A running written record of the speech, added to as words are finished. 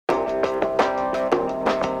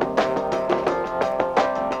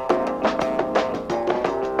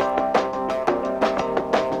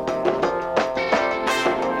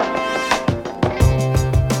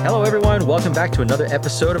welcome back to another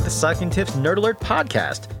episode of the Cycling Tips Nerd Alert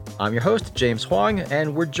podcast. I'm your host, James Huang,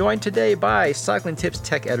 and we're joined today by Cycling Tips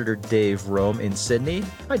tech editor Dave Rome in Sydney.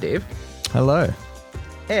 Hi, Dave. Hello.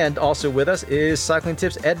 And also with us is Cycling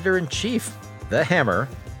Tips editor-in-chief, the Hammer,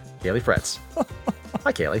 Kaylee Fretz.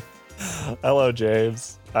 Hi, Kaylee. Hello,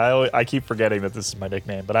 James. I keep forgetting that this is my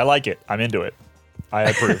nickname, but I like it. I'm into it. I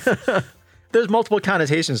approve. There's multiple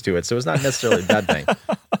connotations to it, so it's not necessarily a bad thing.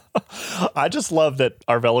 I just love that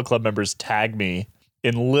our Velo Club members tag me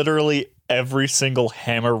in literally every single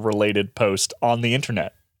Hammer-related post on the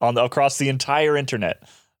internet, across the entire internet.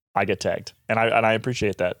 I get tagged, and I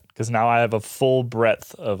appreciate that because now I have a full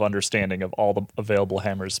breadth of understanding of all the available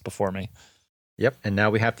hammers before me. Yep, and now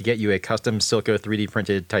we have to get you a custom Silco 3D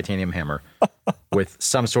printed titanium hammer with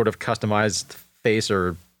some sort of customized face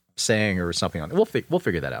or saying or something on it. We'll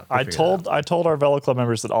figure that out. I told our Velo Club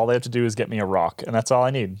members that all they have to do is get me a rock, and that's all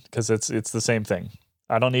I need because it's the same thing.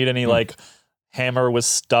 I don't need any like hammer with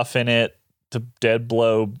stuff in it to dead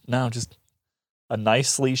blow. No, just a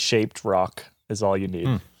nicely shaped rock is all you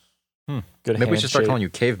need. Good. Maybe we should start calling you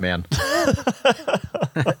Caveman.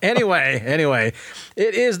 Anyway,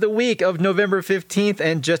 it is the week of November 15th,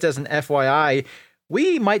 and just as an FYI,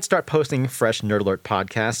 we might start posting fresh Nerd Alert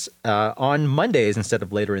podcasts on Mondays instead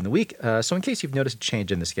of later in the week. So in case you've noticed a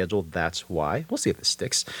change in the schedule, that's why. We'll see if this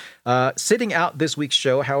sticks. Sitting out this week's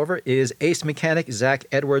show, however, is ace mechanic Zach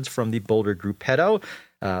Edwards from the Boulder Gruppetto.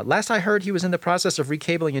 Last I heard, he was in the process of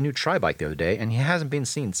recabling a new tri-bike the other day, and he hasn't been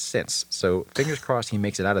seen since. So fingers crossed he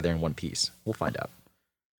makes it out of there in one piece. We'll find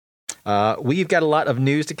out. We've got a lot of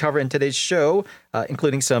news to cover in today's show,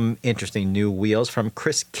 including some interesting new wheels from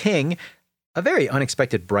Chris King, a very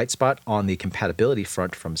unexpected bright spot on the compatibility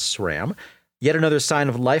front from SRAM, yet another sign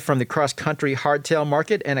of life from the cross-country hardtail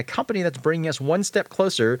market, and a company that's bringing us one step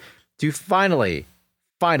closer to finally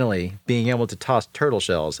being able to toss turtle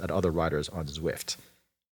shells at other riders on Zwift.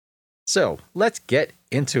 So let's get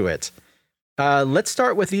into it. Let's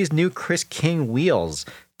start with these new Chris King wheels.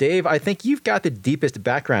 Dave, I think you've got the deepest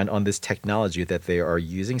background on this technology that they are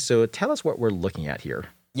using, so tell us what we're looking at here.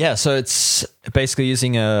 Yeah, so it's basically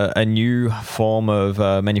using a new form of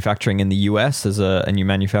manufacturing in the US. There's a new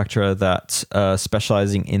manufacturer that's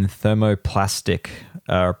specializing in thermoplastic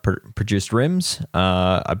produced rims.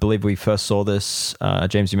 I believe we first saw this,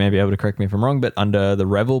 James, you may be able to correct me if I'm wrong, but under the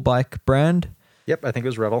Revel bike brand. Yep, I think it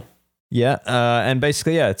was Revel. Yeah, and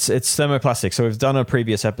basically, yeah, it's thermoplastic. So we've done a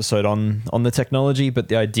previous episode on the technology, but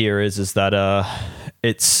the idea is that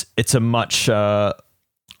it's a much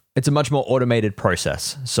more automated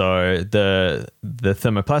process. So the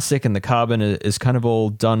thermoplastic and the carbon is kind of all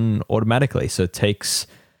done automatically. So it takes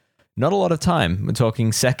not a lot of time. We're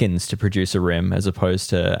talking seconds to produce a rim as opposed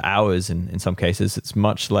to hours in some cases. It's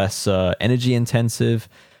much less energy intensive.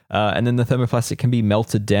 And then the thermoplastic can be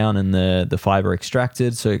melted down and the fiber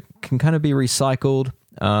extracted. So it can kind of be recycled.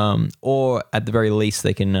 Or at the very least,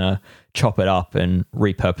 they can chop it up and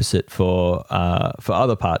repurpose it for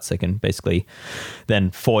other parts. They can basically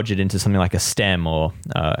then forge it into something like a stem, or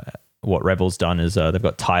what Revel's done is they've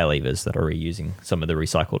got tire levers that are reusing some of the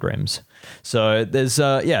recycled rims. So there's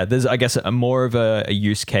I guess more of a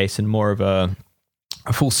use case and more of a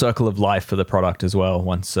full circle of life for the product as well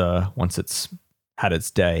once it's had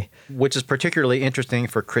its day. Which is particularly interesting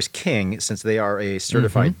for Chris King, since they are a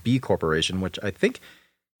certified B Corporation, which I think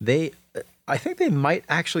they might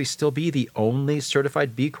actually still be the only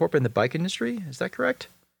certified B Corp in the bike industry. Is that correct?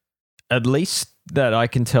 At least that I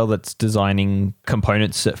can tell that's designing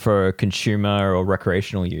components for consumer or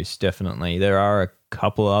recreational use, definitely. There are a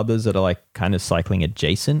couple others that are like kind of cycling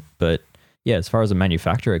adjacent, but yeah, as far as a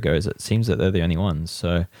manufacturer goes, it seems that they're the only ones.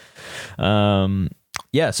 So,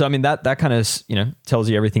 yeah, so I mean that kind of tells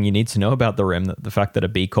you everything you need to know about the rim. That the fact that a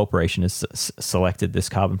B Corporation has selected this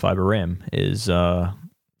carbon fiber rim is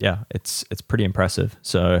it's pretty impressive.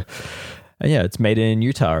 So yeah, it's made in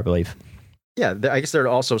Utah, I believe. Yeah, I guess there are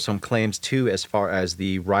also some claims too as far as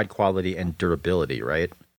the ride quality and durability,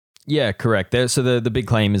 right? Yeah, correct. So the big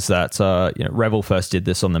claim is that Revel first did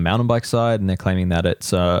this on the mountain bike side, and they're claiming that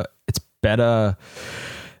it's better.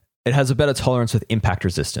 It has a better tolerance with impact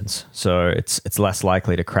resistance, so it's less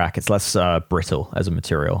likely to crack. It's less brittle as a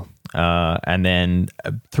material, and then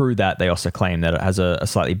through that, they also claim that it has a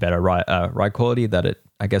slightly better ride quality. That it,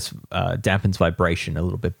 I guess, dampens vibration a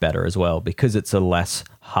little bit better as well because it's a less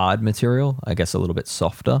hard material. I guess a little bit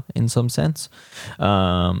softer in some sense.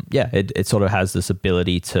 It sort of has this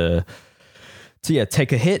ability to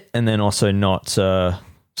take a hit and then also not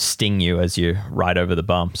sting you as you ride over the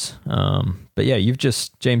bumps. But yeah,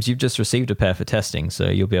 James, you've just received a pair for testing, so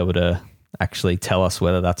you'll be able to actually tell us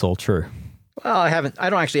whether that's all true. Well, I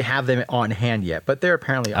don't actually have them on hand yet, but they're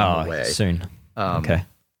apparently on the way. Soon. Okay.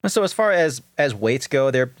 So as far as weights go,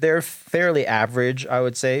 they're fairly average, I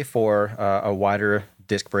would say, for a wider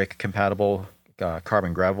disc brake compatible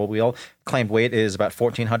carbon gravel wheel. Claimed weight is about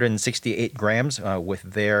 1,468 grams with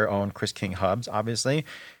their own Chris King hubs, obviously.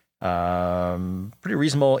 Pretty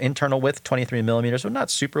reasonable internal width, 23 millimeters, so not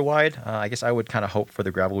super wide. I guess I would kind of hope for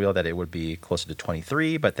the gravel wheel that it would be closer to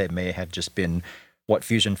 23, but that may have just been what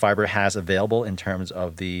Fusion Fiber has available in terms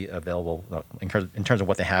of in terms of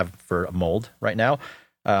what they have for a mold right now.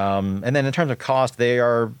 And then in terms of cost, they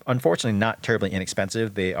are unfortunately not terribly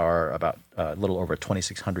inexpensive. They are about a little over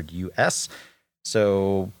 2,600 US,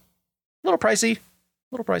 so a little pricey.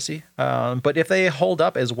 But if they hold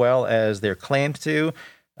up as well as they're claimed to,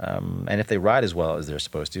 and if they ride as well as they're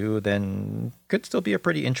supposed to, then could still be a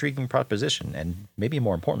pretty intriguing proposition. And maybe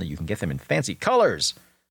more importantly, you can get them in fancy colors.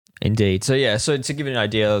 Indeed. So yeah, so to give you an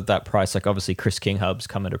idea of that price, like obviously Chris King hubs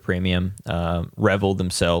come at a premium. Revel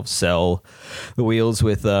themselves sell the wheels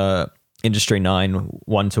with Industry 9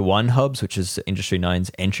 1-to-1 hubs, which is Industry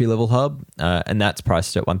 9's entry-level hub, and that's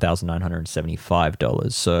priced at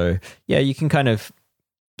 $1,975. So yeah, you can kind of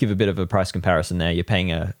give a bit of a price comparison there. You're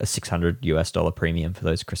paying a $600 US premium for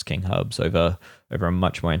those Chris King hubs over a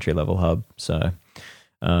much more entry-level hub. So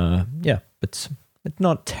yeah, it's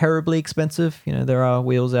not terribly expensive. You know, there are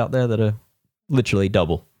wheels out there that are literally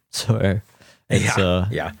double. So it's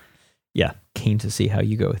yeah, keen to see how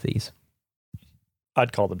you go with these.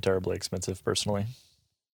 I'd call them terribly expensive personally.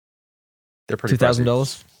 They're pretty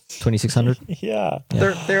 $2,000, $2,600. Yeah.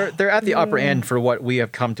 They're at the upper end for what we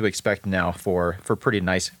have come to expect now for pretty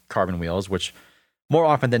nice carbon wheels, which more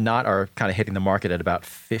often than not are kind of hitting the market at about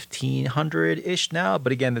 $1,500-ish now.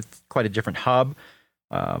 But again, it's quite a different hub.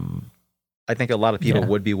 I think a lot of people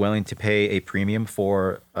would be willing to pay a premium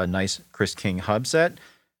for a nice Chris King hub set.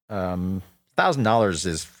 $1,000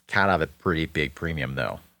 is kind of a pretty big premium,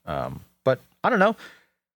 though. But I don't know.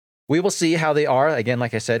 We will see how they are. Again,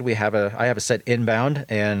 like I said, I have a set inbound,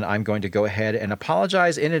 and I'm going to go ahead and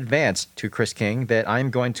apologize in advance to Chris King that I'm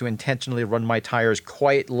going to intentionally run my tires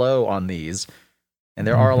quite low on these. And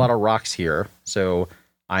there are a lot of rocks here, so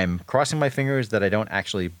I'm crossing my fingers that I don't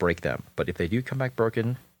actually break them. But if they do come back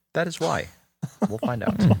broken, that is why. We'll find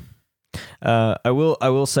out. I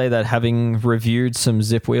will say that having reviewed some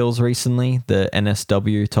Zip wheels recently, the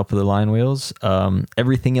NSW top of the line wheels,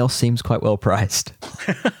 everything else seems quite well priced.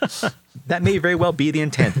 That may very well be the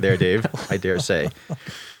intent there, Dave, I dare say.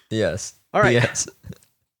 Yes. All right. Yes.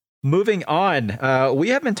 Moving on, we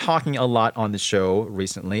have been talking a lot on the show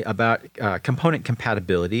recently about component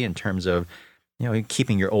compatibility in terms of,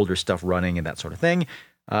 keeping your older stuff running and that sort of thing.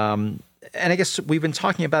 And I guess we've been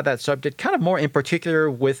talking about that subject kind of more in particular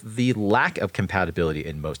with the lack of compatibility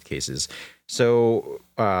in most cases. So,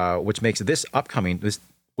 which makes this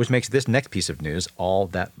next piece of news all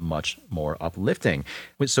that much more uplifting.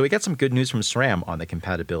 So we got some good news from SRAM on the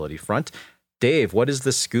compatibility front. Dave, what is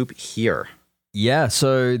the scoop here? Yeah,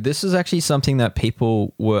 so this is actually something that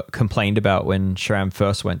people were complained about when SRAM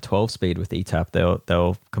first went 12-speed with ETAP. They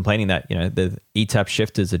were complaining that, the ETAP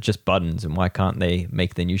shifters are just buttons, and why can't they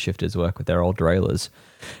make the new shifters work with their old derailleurs?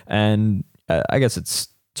 And I guess it's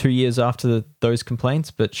 2 years after those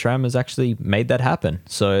complaints, but SRAM has actually made that happen.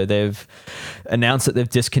 So they've announced that they've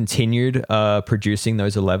discontinued producing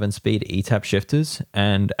those 11-speed ETAP shifters,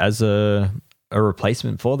 and as a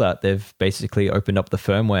replacement for that, they've basically opened up the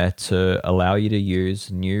firmware to allow you to use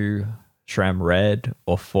new SRAM Red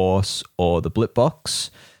or Force or the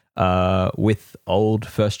Blipbox with old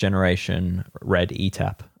first generation Red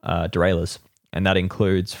ETAP derailleurs. And that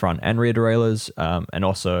includes front and rear derailleurs. And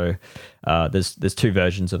also there's two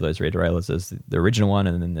versions of those rear derailleurs. There's the original one,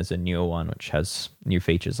 and then there's a newer one which has new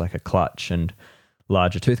features like a clutch and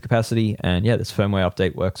larger tooth capacity. And yeah, this firmware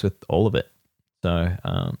update works with all of it. So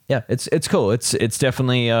yeah, it's cool. It's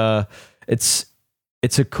definitely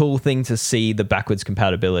it's a cool thing to see the backwards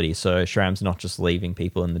compatibility. So SRAM's not just leaving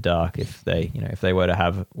people in the dark if they were to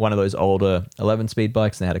have one of those older 11-speed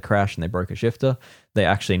bikes and they had a crash and they broke a shifter, they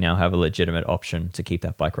actually now have a legitimate option to keep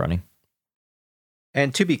that bike running.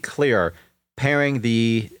 And to be clear, pairing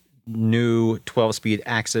the new 12-speed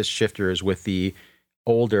Axis shifters with the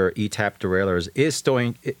older ETAP derailleurs is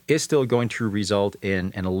still going to result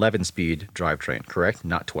in an 11-speed drivetrain, correct?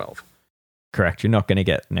 Not 12. Correct. You're not going to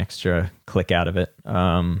get an extra click out of it.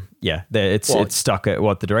 It's stuck at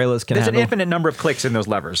what the derailleurs can handle. There's an infinite number of clicks in those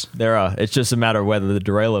levers. There are. It's just a matter of whether the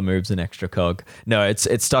derailleur moves an extra cog. No,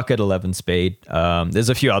 it's stuck at 11 speed. There's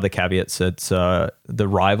a few other caveats. It's the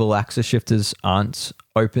rival axis shifters aren't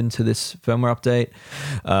open to this firmware update.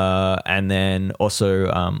 And then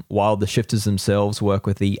also, while the shifters themselves work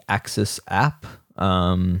with the Axis app,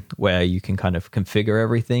 where you can kind of configure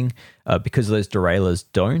everything, because those derailleurs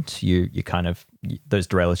don't, those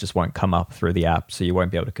derailleurs just won't come up through the app, so you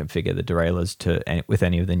won't be able to configure the derailleurs with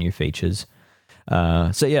any of the new features.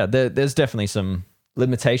 There's definitely some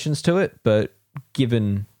limitations to it, but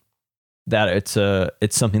given that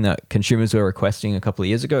it's something that consumers were requesting a couple of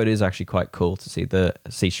years ago, it is actually quite cool to see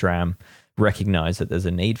SRAM recognize that there's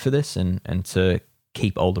a need for this and to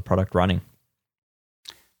keep older product running.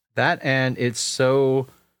 That, and it's so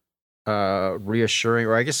reassuring,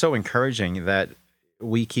 or I guess so encouraging, that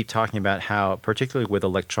we keep talking about how, particularly with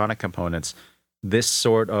electronic components, this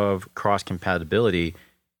sort of cross-compatibility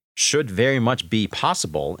should very much be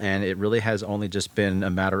possible. And it really has only just been a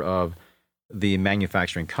matter of the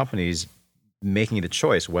manufacturing companies making the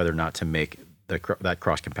choice whether or not to make that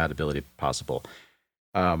cross-compatibility possible.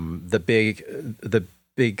 The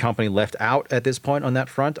big company left out at this point on that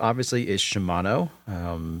front, obviously, is Shimano,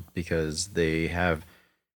 because they have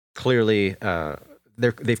clearly,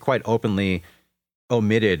 they've quite openly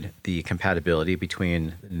omitted the compatibility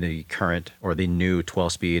between the current or the new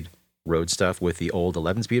 12-speed road stuff with the old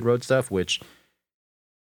 11-speed road stuff, which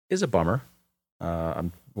is a bummer.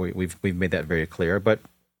 We've made that very clear, but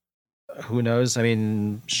who knows? I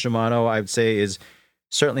mean, Shimano, I would say, is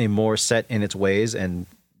certainly more set in its ways and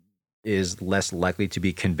is less likely to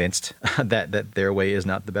be convinced that their way is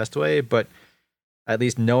not the best way. But at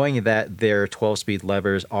least knowing that their 12-speed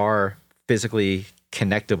levers are physically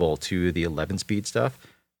connectable to the 11-speed stuff,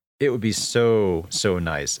 it would be so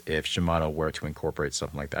nice if Shimano were to incorporate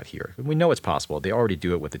something like that here. We know it's possible. They already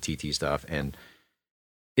do it with the TT stuff, and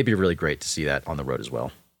it'd be really great to see that on the road as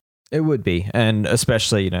well. It would be, and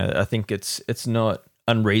especially, I think it's not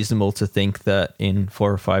unreasonable to think that in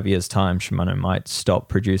 4 or 5 years' time, Shimano might stop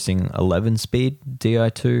producing 11-speed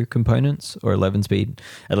Di2 components, or 11-speed,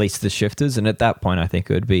 at least the shifters. And at that point, I think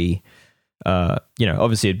it would be,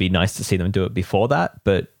 obviously it'd be nice to see them do it before that,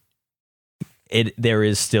 but there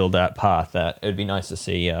is still that path that it'd be nice to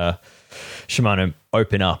see Shimano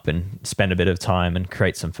open up and spend a bit of time and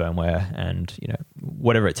create some firmware and,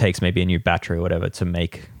 whatever it takes, maybe a new battery or whatever, to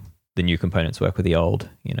make the new components work with the old.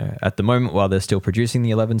 At the moment, while they're still producing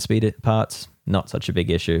the 11-speed parts, not such a big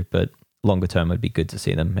issue, but longer term would be good to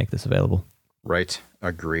see them make this available. Right.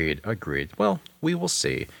 Agreed. Well, we will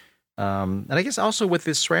see. And I guess also with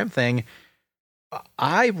this SRAM thing,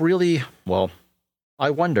 I wonder,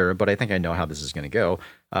 but I think I know how this is going to go.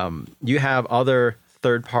 You have other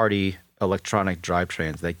third-party electronic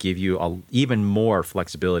drivetrains that give you even more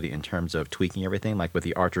flexibility in terms of tweaking everything. Like with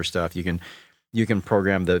the Archer stuff, you can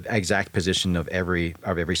program the exact position of every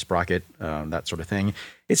sprocket, that sort of thing.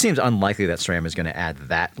 It seems unlikely that SRAM is going to add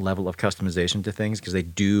that level of customization to things, because they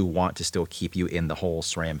do want to still keep you in the whole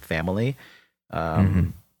SRAM family.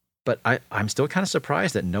 But I'm still kind of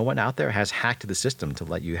surprised that no one out there has hacked the system to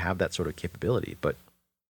let you have that sort of capability. But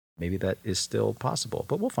maybe that is still possible.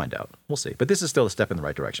 But we'll find out. We'll see. But this is still a step in the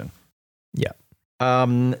right direction. Yeah.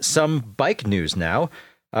 Some bike news now.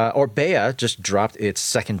 Orbea just dropped its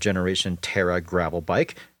second-generation Terra gravel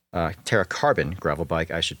bike, Terra Carbon gravel bike,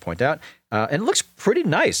 I should point out. And it looks pretty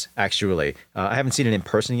nice, actually. I haven't seen it in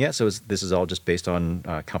person yet, so this is all just based on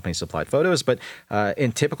company-supplied photos. But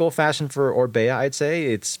in typical fashion for Orbea, I'd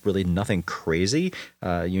say, it's really nothing crazy.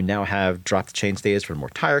 You now have dropped chainstays for more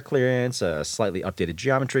tire clearance, slightly updated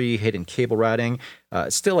geometry, hidden cable routing.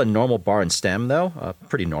 Still a normal bar and stem, though.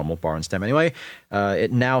 Pretty normal bar and stem, anyway.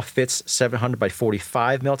 It now fits 700 by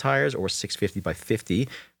 45 mil tires, or 650 by 50.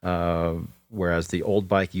 Whereas the old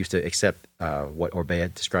bike used to accept what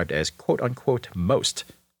Orbea described as quote-unquote most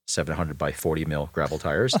 700 by 40 mil gravel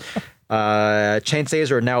tires.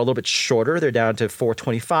 Chainstays are now a little bit shorter. They're down to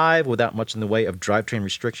 425 without much in the way of drivetrain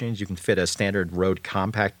restrictions. You can fit a standard road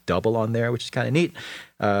compact double on there, which is kind of neat.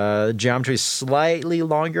 Geometry is slightly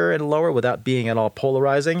longer and lower without being at all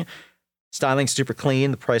polarizing. Styling's super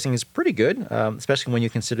clean. The pricing is pretty good, especially when you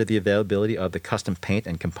consider the availability of the custom paint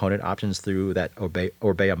and component options through that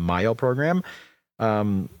Orbea Mayo program.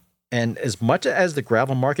 And as much as the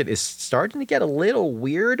gravel market is starting to get a little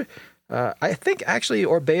weird, I think actually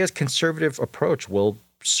Orbea's conservative approach will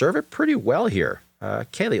serve it pretty well here.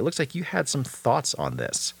 Kaylee, it looks like you had some thoughts on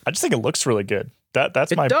this. I just think it looks really good.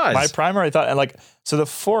 That's my primary thought. And so the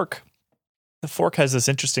fork has this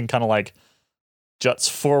interesting kind of juts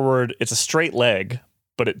forward. It's a straight leg,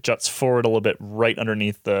 but it juts forward a little bit right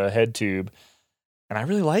underneath the head tube. And I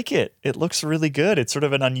really like it. It looks really good. It's sort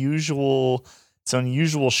of an unusual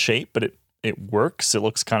shape, but it works. It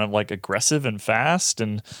looks kind of like aggressive and fast,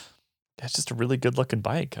 and it's just a really good looking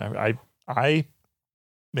bike. I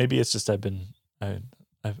maybe it's just I've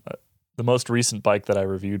the most recent bike that I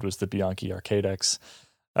reviewed was the Bianchi Arcade X.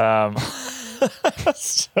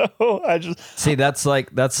 So I just see that's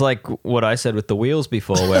like what I said with the wheels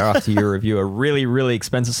before, where after you review a really, really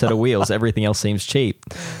expensive set of wheels, everything else seems cheap.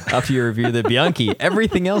 After you review the Bianchi,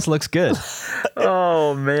 everything else looks good.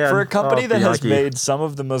 Oh man. For a company that has Bianchi. made some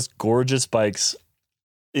of the most gorgeous bikes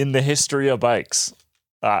in the history of bikes,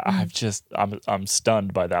 I'm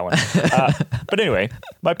stunned by that one. But anyway,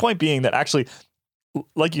 my point being that actually,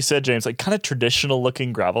 like you said, James, like kind of traditional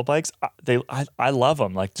looking gravel bikes, I love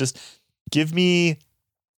them. Like just give me,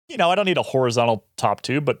 I don't need a horizontal top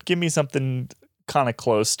tube, but give me something kind of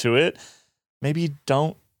close to it. Maybe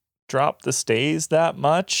don't drop the stays that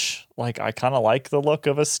much. Like I kind of like the look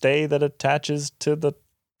of a stay that attaches to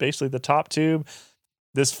basically the top tube.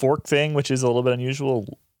 This fork thing, which is a little bit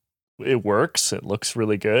unusual, it works. It looks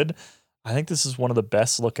really good. I think this is one of the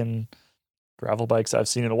best looking gravel bikes I've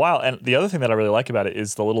seen in a while. And the other thing that I really like about it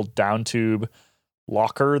is the little down tube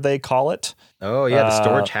locker, they call it. Oh yeah, the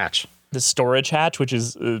storage hatch. The storage hatch, which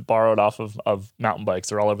is borrowed off of mountain bikes.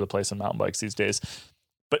 They're all over the place on mountain bikes these days.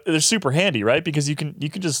 But they're super handy, right? Because you can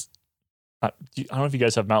just, I don't know if you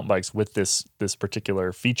guys have mountain bikes with this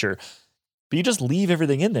particular feature, but you just leave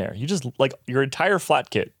everything in there. You just, like, your entire flat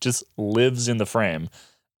kit just lives in the frame,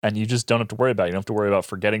 and you just don't have to worry about it. You don't have to worry about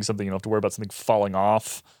forgetting something. You don't have to worry about something falling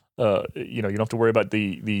off. You don't have to worry about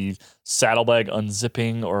the saddlebag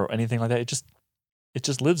unzipping or anything like that. It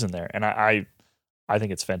just lives in there, and I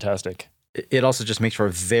think it's fantastic. It also just makes for a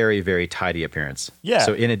very, very tidy appearance. Yeah.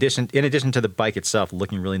 So in addition to the bike itself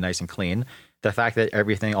looking really nice and clean, the fact that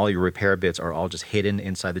all your repair bits are all just hidden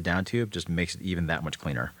inside the down tube just makes it even that much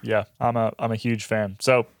cleaner. Yeah, I'm a huge fan.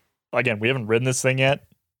 So again, we haven't ridden this thing yet.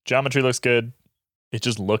 Geometry looks good. It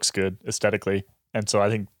just looks good aesthetically, and so I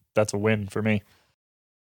think that's a win for me.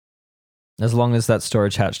 As long as that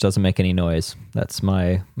storage hatch doesn't make any noise, that's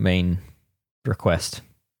my main request.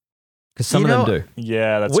 Because some of them do.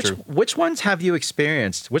 Yeah, that's true. Which ones have you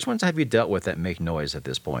experienced? Which ones have you dealt with that make noise at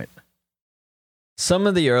this point? Some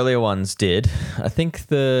of the earlier ones did. I think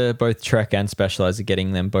both Trek and Specialized are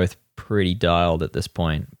getting them both pretty dialed at this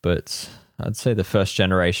point, but I'd say the first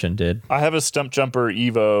generation did. I have a Stump Jumper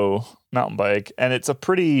Evo mountain bike, and it's a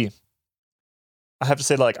pretty, I have to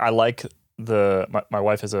say, like, I like my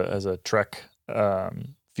wife has a Trek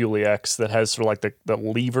Fuelie X that has sort of like the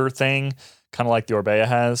lever thing, kind of like the Orbea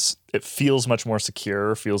has. It feels much more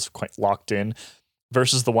secure, feels quite locked in,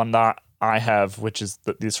 versus the one that I have, which is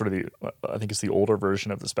I think it's the older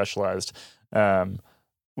version of the Specialized,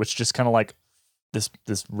 which just kind of like this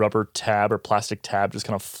rubber tab or plastic tab just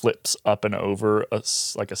kind of flips up and over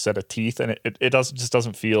like a set of teeth, and it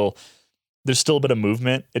doesn't feel. There's still a bit of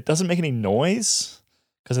movement. It doesn't make any noise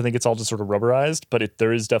because I think it's all just sort of rubberized, but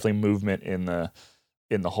there is definitely movement in the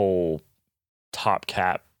whole top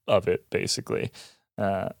cap of it, basically.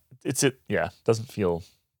 Doesn't feel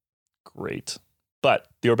great. But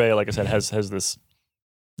the Orbea, like I said, has this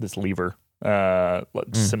lever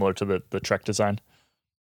similar to the Trek design.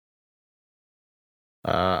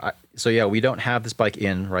 So yeah, we don't have this bike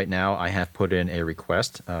in right now. I have put in a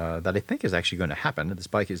request that I think is actually going to happen. This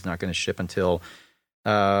bike is not going to ship until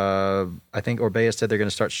I think Orbea said they're going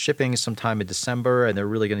to start shipping sometime in December, and they're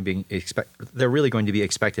really going to be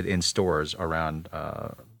expected in stores around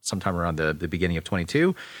sometime around the beginning of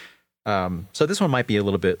 22. So this one might be a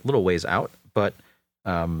little ways out, but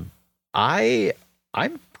I'm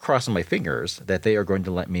crossing my fingers that they are going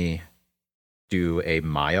to let me do a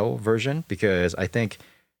Mayo version, because I think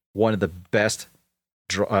one of the biggest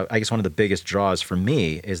draws for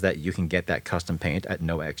me is that you can get that custom paint at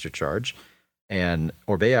no extra charge. And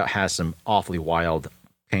Orbea has some awfully wild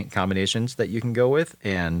paint combinations that you can go with,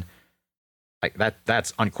 and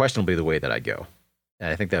that's unquestionably the way that I go. And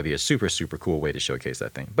I think that'd be a super, super cool way to showcase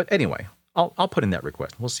that thing. But anyway, I'll put in that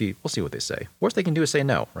request. We'll see what they say. Worst they can do is say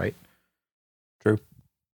no, right? True.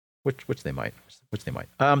 Which they might.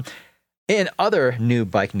 In other new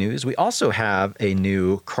bike news, we also have a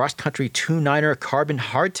new cross-country 2.9er carbon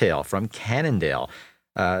hardtail from Cannondale.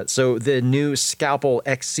 So the new Scalpel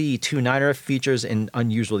XC 2.9er features an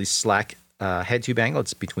unusually slack head tube angle.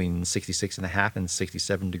 It's between 66.5 and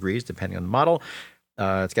 67 degrees, depending on the model.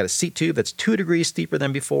 It's got a seat tube that's 2 degrees steeper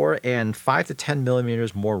than before and 5 to 10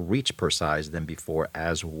 millimeters more reach per size than before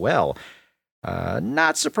as well.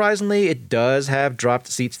 Not surprisingly, it does have dropped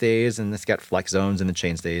seat stays, and it's got flex zones in the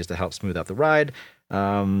chain stays to help smooth out the ride.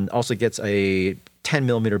 Also gets a 10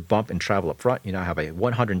 millimeter bump in travel up front. You now have a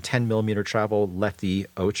 110 millimeter travel lefty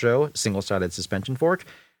Ocho single-sided suspension fork.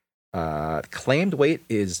 Claimed weight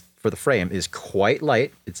is for the frame is quite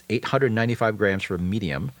light. It's 895 grams for a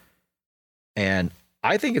medium. And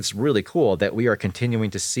I think it's really cool that we are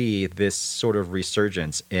continuing to see this sort of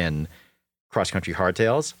resurgence in cross-country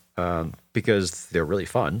hardtails because they're really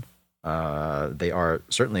fun. They are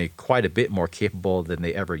certainly quite a bit more capable than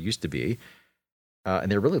they ever used to be.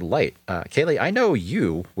 And they're really light. Kaylee, I know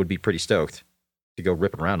you would be pretty stoked to go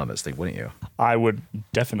ripping around on this thing, wouldn't you? I would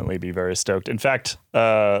definitely be very stoked. In fact,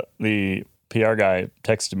 the PR guy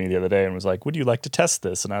texted me the other day and was like, would you like to test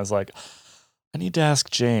this? And I was like, I need to ask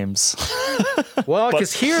James. Well,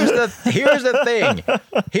 because here's the thing.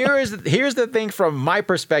 Here's the thing from my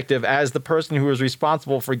perspective as the person who is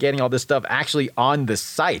responsible for getting all this stuff actually on the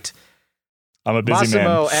site. I'm a busy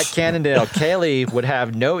Massimo man. at Cannondale, Kaylee would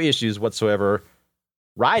have no issues whatsoever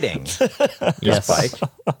riding this bike.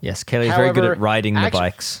 Yes, Kelly's very good However, at riding the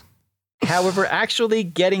bikes. However, actually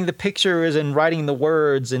getting the pictures and writing the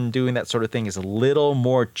words and doing that sort of thing is a little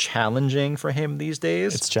more challenging for him these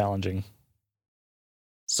days. It's challenging.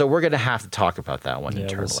 So we're going to have to talk about that one Yeah,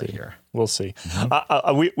 internally here. We'll see.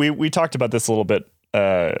 We talked about this a little bit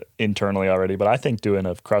internally already, but I think doing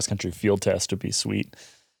a cross-country field test would be sweet.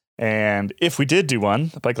 And if we did do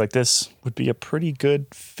one, a bike like this would be a pretty good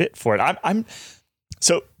fit for it. I'm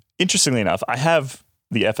so interestingly enough, I have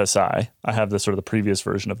the FSI. I have the sort of the previous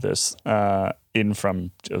version of this I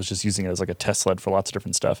was just using it as like a test sled for lots of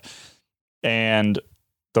different stuff. And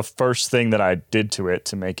the first thing that I did to it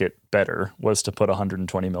to make it better was to put a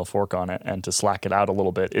 120 mil fork on it and to slack it out a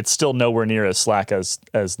little bit. It's still nowhere near as slack as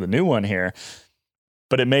the new one here,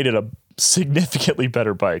 but it made it a significantly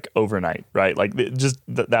better bike overnight, right? Like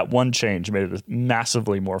that one change made it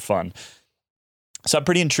massively more fun. So I'm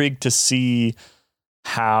pretty intrigued to see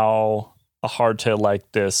how a hardtail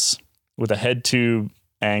like this with a head tube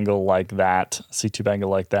angle like that, C-tube angle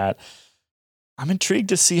like that, I'm intrigued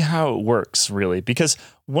to see how it works really, because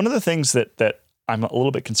one of the things that I'm a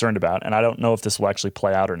little bit concerned about, and I don't know if this will actually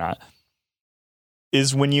play out or not,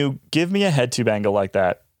 is when you give me a head tube angle like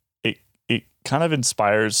that, it kind of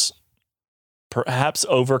inspires perhaps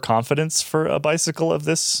overconfidence for a bicycle of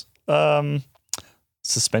this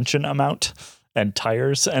suspension amount and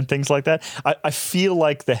tires and things like that. I feel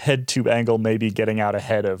like the head tube angle may be getting out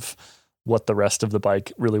ahead of what the rest of the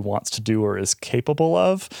bike really wants to do or is capable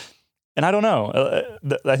of. And I don't know.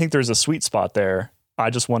 I think there's a sweet spot there. I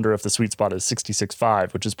just wonder if the sweet spot is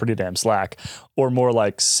 66.5, which is pretty damn slack, or more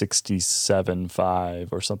like 67.5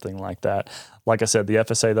 or something like that. Like I said, the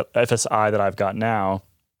FSI that I've got now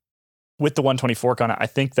with the 120 fork on it, I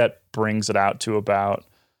think that brings it out to about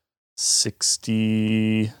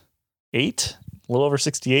 68, a little over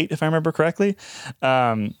 68, if I remember correctly.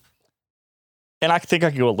 And I think I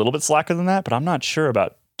could go a little bit slacker than that, but I'm not sure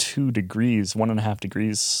about 1.5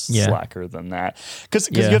 degrees slacker than that. Because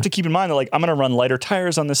you have to keep in mind that, like, I'm going to run lighter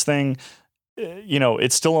tires on this thing.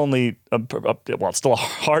 It's still only, it's still a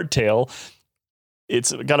hardtail.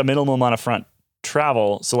 It's got a minimal amount of front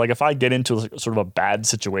travel. So, like, if I get into sort of a bad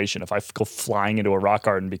situation, if I go flying into a rock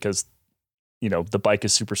garden because, the bike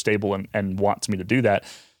is super stable and wants me to do that,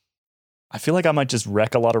 I feel like I might just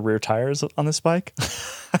wreck a lot of rear tires on this bike.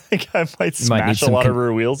 I think I might smash a lot of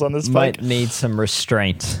rear wheels on this bike. Might need some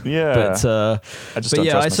restraint. Yeah. But I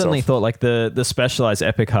certainly thought like the Specialized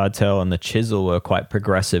Epic Hardtail and the Chisel were quite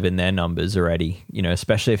progressive in their numbers already.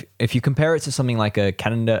 Especially if you compare it to something like a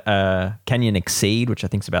Canyon Exceed, which I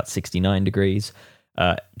think is about 69 degrees.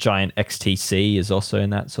 Giant XTC is also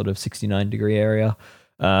in that sort of 69 degree area.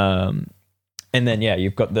 And then,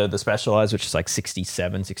 you've got the Specialized, which is like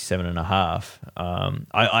 67 and a half.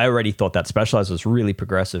 I already thought that Specialized was really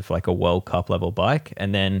progressive, like a World Cup level bike.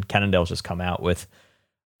 And then Cannondale's just come out with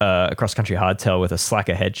a cross-country hardtail with a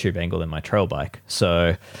slacker head tube angle than my trail bike.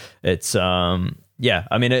 So it's, I'm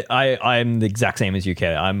the exact same as you,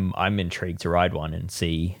 Kelly. I'm intrigued to ride one and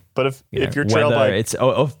see. But if your trail bike, it's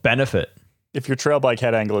of benefit. If your trail bike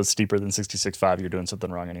head angle is steeper than 66.5, you're doing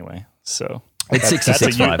something wrong anyway. So it's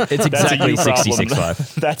 66.5. It's exactly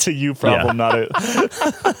 66.5. That's a you problem, not a.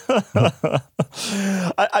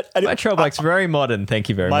 My trail bike's very modern. Thank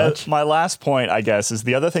you very much. My last point, I guess, is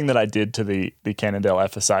the other thing that I did to the Cannondale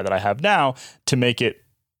FSI that I have now to make it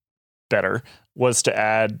better was to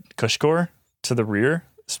add Cushcore to the rear,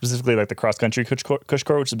 specifically like the cross-country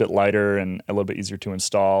Cushcore, which is a bit lighter and a little bit easier to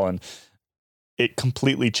install. And it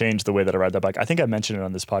completely changed the way that I ride that bike. I think I mentioned it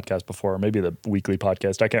on this podcast before, or maybe the weekly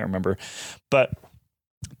podcast. I can't remember. But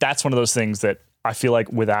that's one of those things that I feel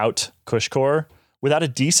like without Cushcore, without a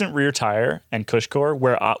decent rear tire and Cushcore,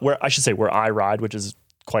 where I ride, which is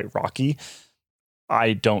quite rocky,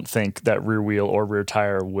 I don't think that rear wheel or rear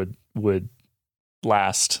tire would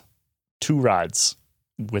last 2 rides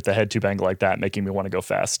with a head tube angle like that, making me want to go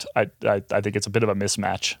fast. I think it's a bit of a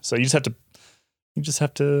mismatch. So you just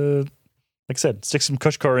have to, like I said, stick some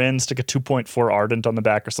Cushcore in, stick a 2.4 Ardent on the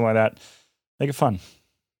back or something like that. Make it fun.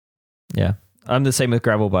 Yeah. I'm the same with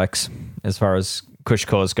gravel bikes as far as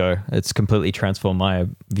Cushcores go. It's completely transformed my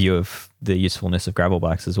view of the usefulness of gravel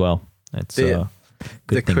bikes as well. It's the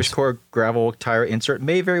good things. Cushcore gravel tire insert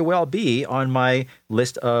may very well be on my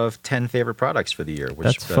list of 10 favorite products for the year. Which,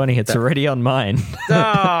 That's funny. It's already on mine.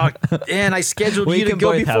 Oh, and I scheduled We you to can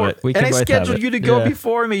go both have before. it. We And can I both have scheduled it. you to go Yeah.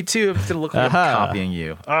 before me too. To look like I'm copying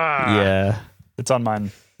you. Yeah. It's on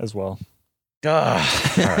mine as well. All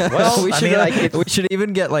right. Well, we I should, mean, like, we should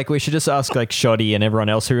even get we should just ask Shoddy and everyone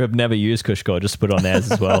else who have never used Cushcore just put on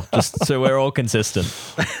theirs as well, just so we're all consistent.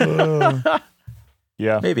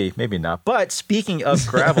 Yeah. maybe not. But speaking of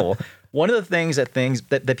gravel, one of the things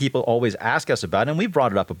that people always ask us about, and we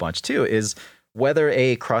brought it up a bunch too, is whether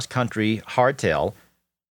a cross-country hardtail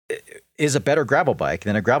is a better gravel bike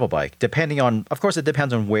than a gravel bike, of course, it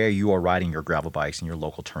depends on where you are riding your gravel bikes and your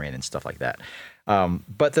local terrain and stuff like that.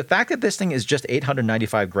 But the fact that this thing is just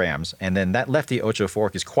 895 grams, and then that Lefty Ocho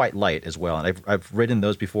fork is quite light as well. And I've ridden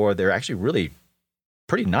those before. They're actually really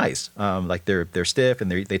pretty nice. Like they're stiff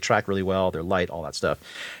and they track really well. They're light, all that stuff.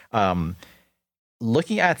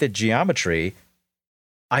 Looking at the geometry,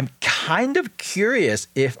 I'm kind of curious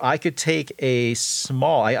if I could take a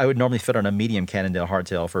small, I would normally fit on a medium Cannondale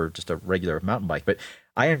hardtail for just a regular mountain bike, but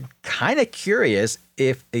I am kind of curious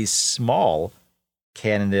if a small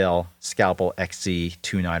Cannondale Scalpel XC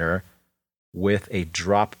 2.9er with a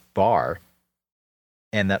drop bar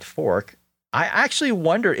and that fork, I actually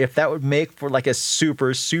wonder if that would make for like a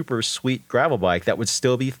super, super sweet gravel bike that would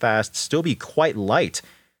still be fast, still be quite light.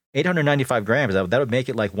 895 grams, that would make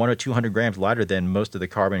it like 100 or 200 grams lighter than most of the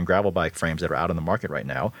carbon gravel bike frames that are out on the market right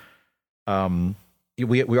now.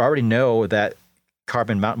 We already know that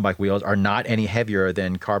carbon mountain bike wheels are not any heavier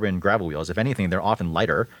than carbon gravel wheels. If anything, they're often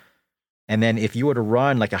lighter. And then if you were to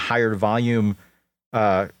run like a higher volume,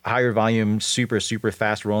 super, super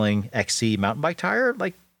fast rolling XC mountain bike tire,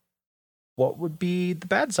 like what would be the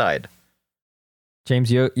bad side?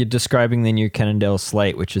 James, you're describing the new Cannondale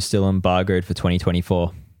Slate, which is still embargoed for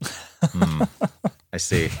 2024. I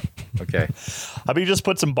see. Okay. How about you just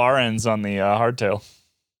put some bar ends on the hardtail?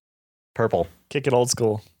 Purple. Kick it old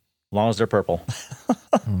school. As long as they're purple.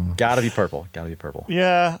 Gotta be purple. Gotta be purple.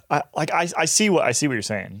 Yeah, I see what you're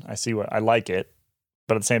saying. I like it,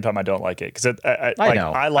 but at the same time I don't like it because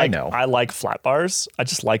I like flat bars. I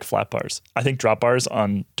just like flat bars. I think drop bars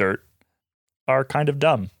on dirt are kind of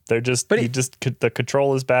dumb. They're just the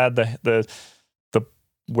control is bad. The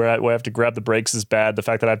where I have to grab the brakes is bad. The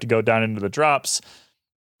fact that I have to go down into the drops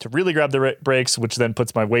to really grab the brakes, which then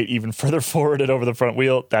puts my weight even further forward and over the front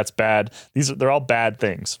wheel, that's bad. They're all bad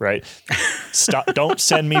things, right? Stop! Don't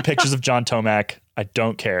send me pictures of John Tomac. I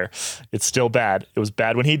don't care. It's still bad. It was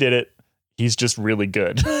bad when he did it. He's just really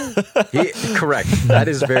good. Correct. That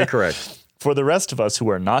is very correct. For the rest of us who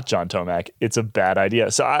are not John Tomac, it's a bad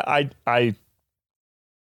idea. So I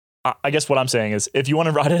guess what I'm saying is, if you want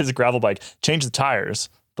to ride it as a gravel bike, change the tires,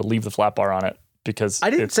 but leave the flat bar on it, because I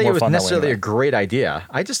didn't it's say more it was fun that way necessarily anyway. a great idea.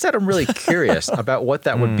 I just said I'm really curious about what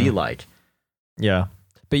that would be like. Yeah.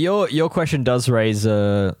 But your question does raise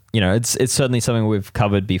it's certainly something we've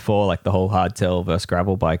covered before, like the whole hardtail versus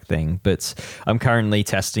gravel bike thing. But I'm currently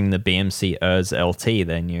testing the BMC ERS LT,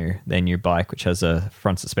 their new bike, which has a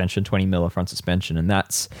front suspension, 20 miller front suspension, and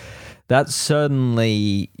that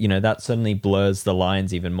certainly blurs the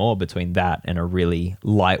lines even more between that and a really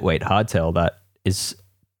lightweight hardtail that is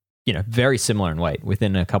very similar in weight,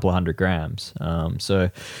 within a couple of 100 grams. So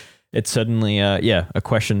it's certainly a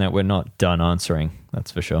question that we're not done answering. That's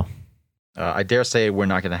for sure. I dare say we're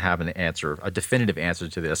not going to have a definitive answer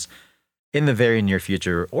to this in the very near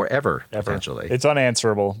future, or ever. Potentially. It's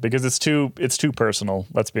unanswerable because it's too personal.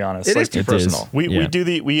 Let's be honest. It is too personal.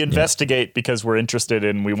 We investigate because we're interested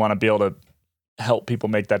and we want to be able to help people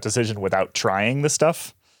make that decision without trying the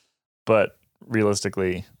stuff. But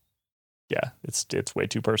realistically, yeah, it's way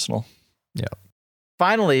too personal. Yeah.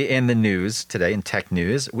 Finally, in the news today, in tech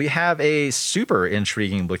news, we have a super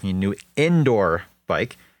intriguing looking new indoor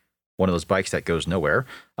bike, one of those bikes that goes nowhere,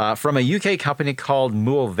 from a UK company called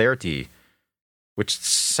Muoverti, which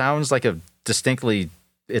sounds like a distinctly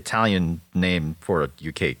Italian name for a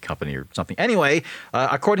UK company or something. Anyway,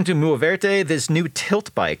 according to Muoverti, this new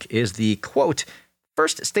tilt bike is the, quote,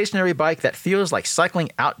 first stationary bike that feels like cycling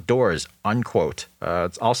outdoors, unquote.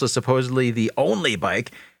 It's also supposedly the only bike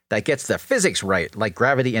that gets the physics right, like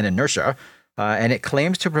gravity and inertia. And it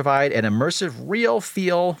claims to provide an immersive real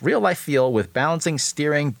life feel with balancing,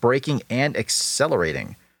 steering, braking, and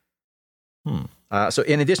accelerating. So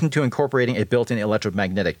in addition to incorporating a built-in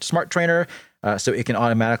electromagnetic smart trainer, so it can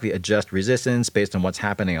automatically adjust resistance based on what's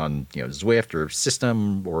happening on Zwift or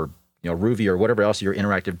System or Ruvi or whatever else your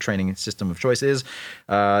interactive training system of choice is.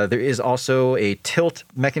 There is also a tilt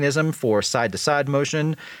mechanism for side-to-side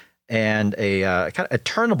motion and a kind of a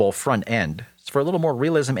turnable front end for a little more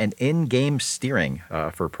realism and in-game steering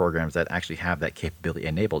for programs that actually have that capability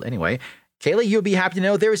enabled. Anyway, Kaylee, you'll be happy to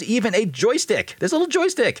know there is even a joystick. There's a little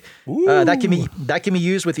joystick that can be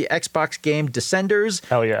used with the Xbox game Descenders.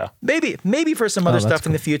 Hell yeah! Maybe for some other stuff cool.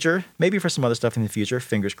 in the future.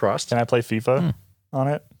 Fingers crossed. Can I play FIFA on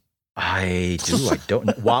it? I do. I don't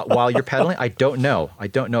know. While you're pedaling, I don't know.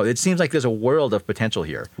 It seems like there's a world of potential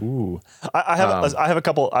here. Ooh, I have a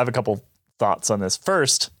couple thoughts on this.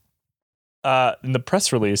 First, in the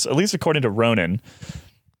press release, at least according to Ronin,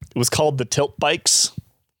 it was called the Tilt Bikes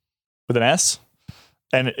with an S,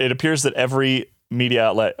 and it appears that every media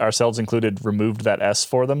outlet, ourselves included, removed that S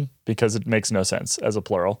for them because it makes no sense as a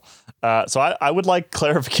plural. So I would like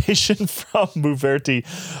clarification from Muverti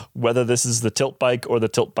whether this is the Tilt Bike or the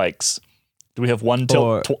Tilt Bikes. Do we have one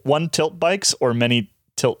Tilt Bikes or many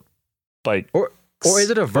Tilt Bike? Or is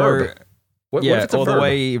it a verb? What if it's a verb? The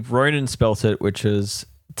way Ronan spelt it, which is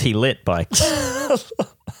T-lit Bikes.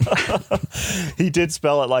 He did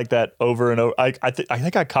spell it like that over and over. I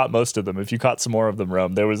think I caught most of them. If you caught some more of them,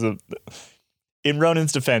 Rome, there was in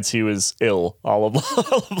Ronan's defense, he was ill all of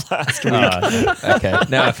last week. Okay,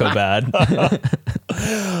 now I feel bad.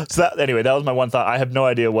 So that was my one thought. I have no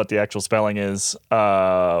idea what the actual spelling is.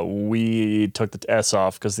 We took the S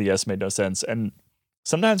off because the S made no sense. And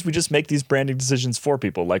sometimes we just make these branding decisions for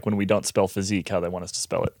people, like when we don't spell physique how they want us to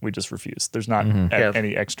spell it. We just refuse. There's not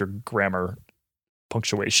any extra grammar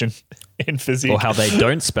punctuation in physique. Or how they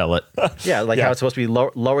don't spell it. How it's supposed to be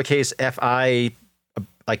lowercase fi,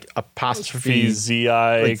 like apostrophe zi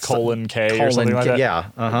like colon k or something like that.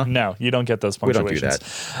 Yeah. No, you don't get those We don't do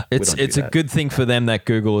punctuations. that. It's a good thing for them that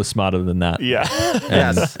Google is smarter than that. Yeah.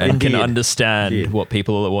 And can indeed. understand what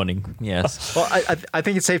people are wanting. Yes. Well, I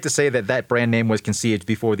think it's safe to say that brand name was conceived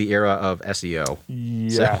before the era of SEO.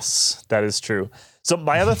 Yes, that is true. So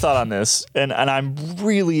my other thought on this, and I'm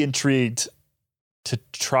really intrigued to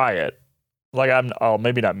try it. Like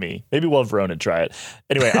maybe not me. Maybe we'll have Ronan try it.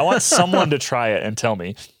 Anyway, I want someone to try it and tell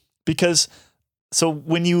me. Because so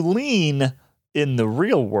when you lean in the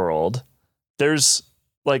real world, there's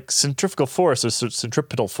like centrifugal force or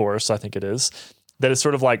centripetal force, I think it is, that is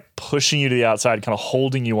sort of like pushing you to the outside, kind of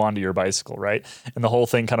holding you onto your bicycle, right? And the whole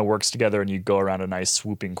thing kind of works together and you go around a nice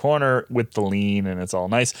swooping corner with the lean and it's all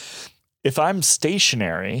nice. If I'm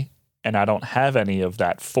stationary and I don't have any of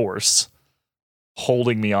that force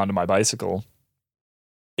holding me onto my bicycle,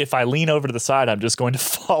 if I lean over to the side, I'm just going to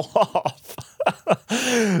fall off.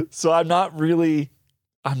 So I'm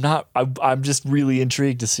just really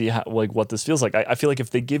intrigued to see what this feels like. I feel like if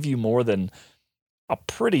they give you more than a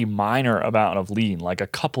pretty minor amount of lean, like a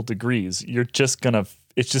couple degrees, it's just gonna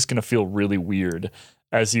feel really weird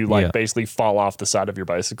as you basically fall off the side of your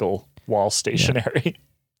bicycle while stationary. Yeah.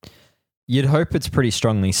 You'd hope it's pretty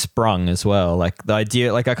strongly sprung as well. Like the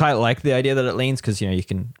idea, like I kind of like the idea that it leans because you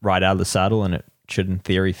can ride out of the saddle and it should in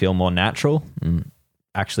theory feel more natural and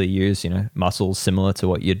actually use muscles similar to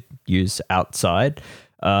what you'd use outside.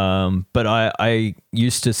 But I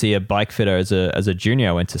used to see a bike fitter as a junior.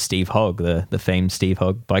 I went to Steve Hogg, the famed Steve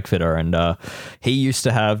Hogg bike fitter, and he used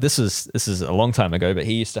to have this is a long time ago, but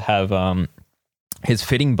he used to have his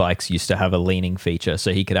fitting bikes used to have a leaning feature,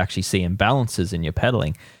 so he could actually see imbalances in your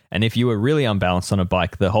pedaling. And if you were really unbalanced on a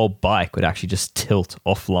bike, the whole bike would actually just tilt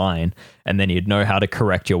offline, and then you'd know how to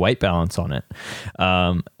correct your weight balance on it.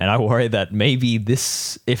 And I worry that maybe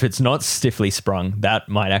this, if it's not stiffly sprung, that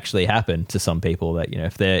might actually happen to some people. That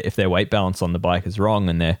if their weight balance on the bike is wrong,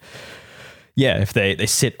 and if they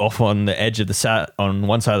sit off on the edge of the on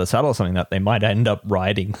one side of the saddle or something, that they might end up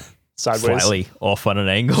riding sideways, slightly off on an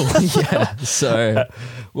angle. Yeah, so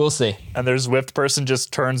we'll see. And their Zwift person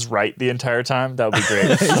just turns right the entire time. That would be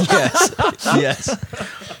great. Yes.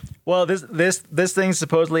 Well, this thing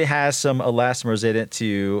supposedly has some elastomers in it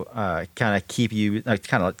to kind of keep you,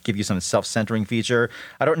 kind of give you some self-centering feature.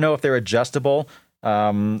 I don't know if they're adjustable.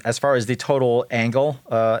 As far as the total angle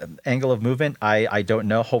of movement, I don't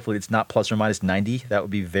know. Hopefully, it's not plus or minus 90. That would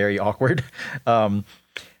be very awkward.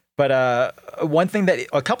 But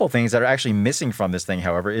a couple things that are actually missing from this thing,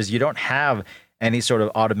 however, is you don't have any sort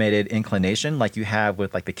of automated inclination like you have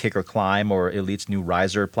with like the Kicker Climb or Elite's new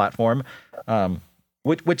Riser platform,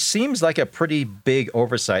 which seems like a pretty big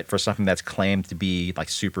oversight for something that's claimed to be like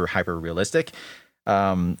super hyper realistic.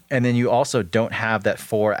 And then you also don't have that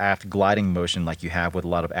fore-aft gliding motion like you have with a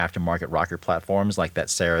lot of aftermarket rocker platforms like that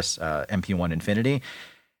Ceres MP1 Infinity.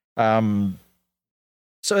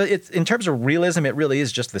 So it's, in terms of realism, it really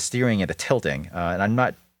is just the steering and the tilting. And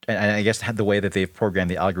I guess the way that they've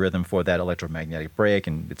programmed the algorithm for that electromagnetic brake,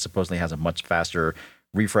 and it supposedly has a much faster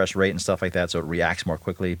refresh rate and stuff like that, so it reacts more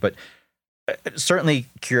quickly. But certainly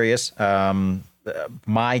curious.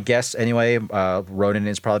 My guess, anyway, Ronan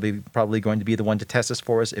is probably going to be the one to test this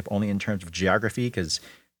for us, if only in terms of geography, because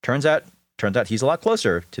turns out he's a lot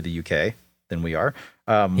closer to the UK than we are.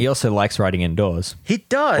 He also likes riding indoors. He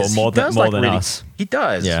does. Or more than us. He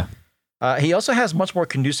does. Yeah. He also has much more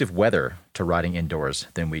conducive weather to riding indoors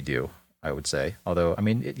than we do, I would say. Although, I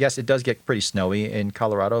mean, yes, it does get pretty snowy in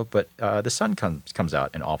Colorado, but the sun comes out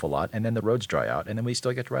an awful lot, and then the roads dry out, and then we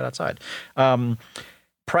still get to ride outside.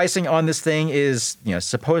 Pricing on this thing is,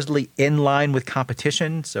 supposedly in line with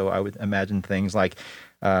competition. So I would imagine things like,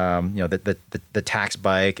 the tax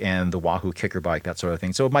bike and the Wahoo Kicker bike, that sort of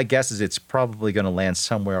thing. So my guess is it's probably going to land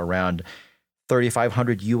somewhere around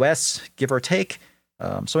 $3,500 US, give or take.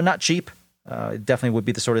 So not cheap. It definitely would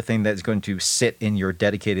be the sort of thing that's going to sit in your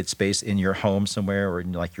dedicated space in your home somewhere, or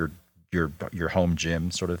in like your home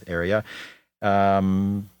gym sort of area.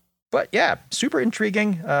 But yeah, super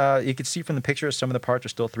intriguing. You can see from the pictures, some of the parts are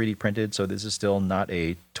still 3D printed, so this is still not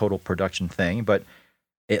a total production thing, but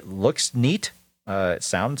it looks neat. It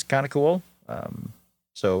sounds kind of cool.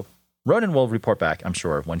 So Ronan will report back, I'm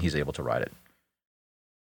sure, when he's able to ride it.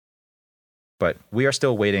 But we are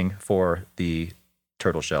still waiting for the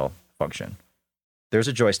turtle shell function. There's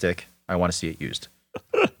a joystick. I want to see it used.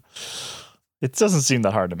 It doesn't seem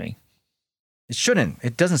that hard to me. It shouldn't.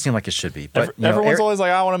 It doesn't seem like it should be. But everyone's always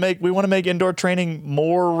like, we want to make indoor training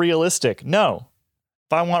more realistic. No.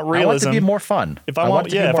 If I want realism, I want it to be more fun. If I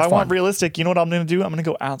want realistic, you know what I'm going to do? I'm going to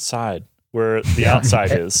go outside where the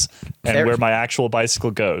outside is and where my actual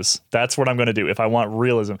bicycle goes. That's what I'm going to do. If I want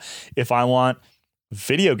realism, if I want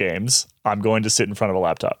video games, I'm going to sit in front of a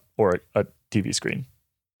laptop or a TV screen.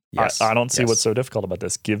 Yes. I don't see what's so difficult about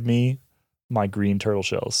this. Give me my green turtle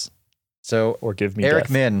shells. Or give me Eric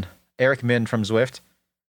Min from Zwift.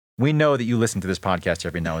 We know that you listen to this podcast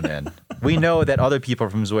every now and then. We know that other people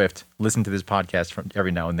from Zwift listen to this podcast from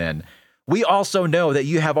every now and then. We also know that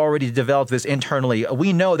you have already developed this internally.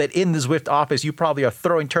 We know that in the Zwift office, you probably are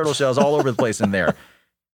throwing turtle shells all over the place in there.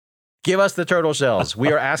 Give us the turtle shells.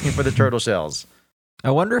 We are asking for the turtle shells.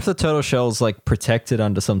 I wonder if the turtle shell's like protected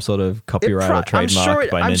under some sort of copyright or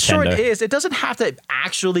trademark by Nintendo. I'm sure it is. It doesn't have to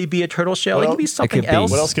actually be a turtle shell. Well, it can be something else.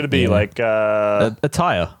 What else could it be? Like a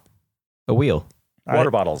tire, a wheel, water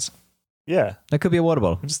bottles. Yeah, that could be a water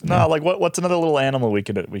bottle. Like what's another little animal we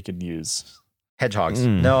could use? Hedgehogs.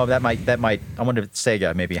 No, that might. I wonder if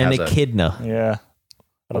Sega maybe has an echidna. Yeah,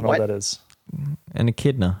 I don't know what that is. An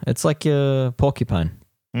echidna. It's like a porcupine.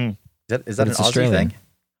 Is that an Aussie thing?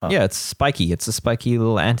 Huh. Yeah, it's spiky. It's a spiky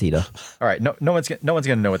little anteater. All right, no one's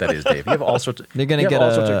gonna know what that is, Dave. You have all sorts. They're gonna get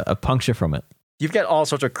a puncture from it. You've got all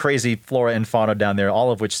sorts of crazy flora and fauna down there, all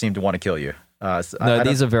of which seem to want to kill you. No,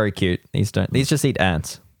 these are very cute. These don't. These just eat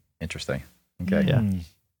ants. Interesting. Okay. Yeah.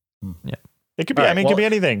 Yeah. It could be. It could be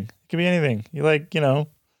anything. It could be anything. You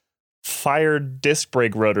fire disc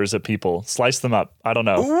brake rotors at people, slice them up. I don't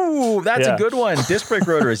know. Ooh, that's a good one. Disc brake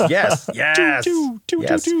rotors. Yes. Yes. I think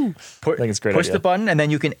it's a great Push idea. the button and then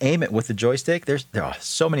you can aim it with the joystick. There are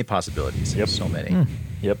so many possibilities. Yep. So many.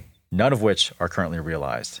 Yep. None of which are currently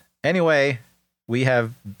realized. Anyway, we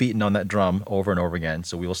have beaten on that drum over and over again,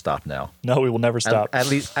 so we will stop now. No, we will never stop. At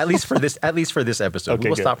least for this episode. Okay, we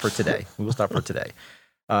will good. stop for today.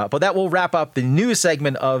 But that will wrap up the news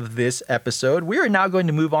segment of this episode. We are now going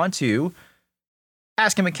to move on to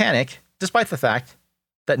Ask a Mechanic, despite the fact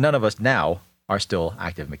that none of us now are still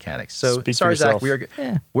active mechanics. So, Speak sorry, for yourself. Zach,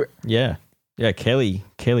 Yeah, Kelly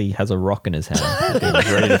has a rock in his hand.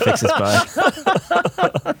 He's ready to fix his bike.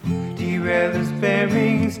 Derailleurs,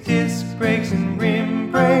 bearings, disc brakes, and rim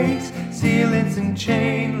brakes, sealants and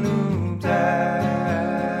chain lubes. Ask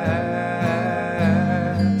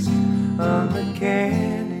a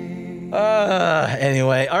mechanic.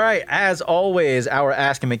 Anyway, all right. As always, our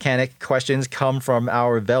Ask a Mechanic questions come from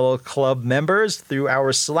our Velo Club members through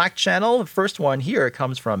our Slack channel. The first one here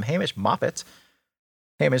comes from Hamish Moffat.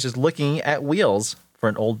 Hamish is looking at wheels for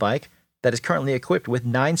an old bike that is currently equipped with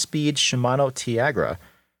 9-speed Shimano Tiagra.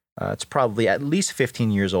 It's probably at least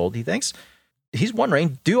 15 years old, he thinks. He's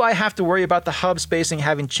wondering, do I have to worry about the hub spacing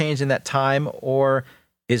having changed in that time, or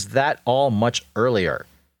Is that all much earlier?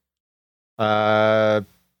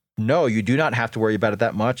 No, you do not have to worry about it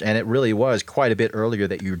that much, and it really was quite a bit earlier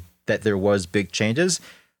that there was big changes.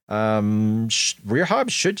 Rear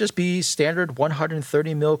hubs should just be standard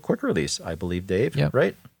 130 mil quick release, I believe, Dave. Yep.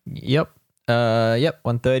 Right? Yep.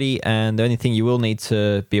 130. And the only thing you will need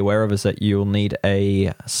to be aware of is that you'll need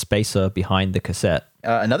a spacer behind the cassette.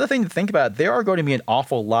 Another thing to think about, there are going to be an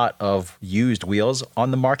awful lot of used wheels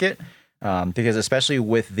on the market, because especially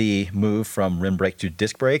with the move from rim brake to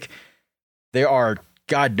disc brake, there are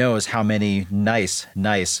God knows how many nice,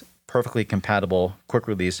 perfectly compatible quick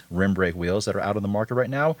release rim brake wheels that are out on the market right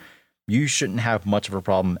now. You shouldn't have much of a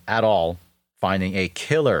problem at all finding a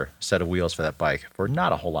killer set of wheels for that bike for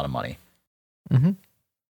not a whole lot of money. Mm-hmm.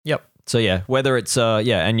 Yep. So yeah, whether it's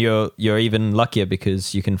and you're even luckier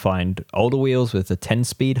because you can find older wheels with a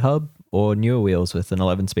 10-speed hub or newer wheels with an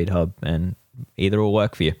 11-speed hub, and either will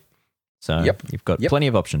work for you. So you've got plenty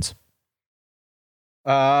of options.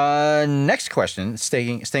 Next question,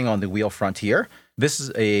 staying on the wheel front here. This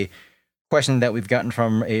is a question that we've gotten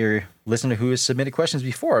from a listener who has submitted questions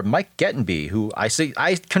before, Mike Gettenby, who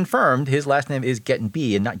I confirmed his last name is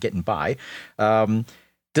Gettenby and not Getting By.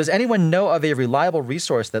 Does anyone know of a reliable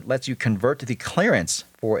resource that lets you convert the clearance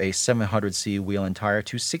for a 700C wheel and tire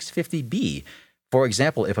to 650B? For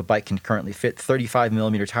example, if a bike can currently fit 35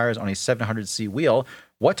 millimeter tires on a 700C wheel,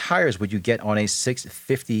 what tires would you get on a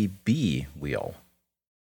 650B wheel?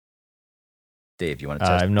 Dave, you want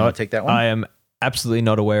to take that one? I am absolutely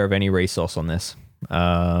not aware of any resource on this.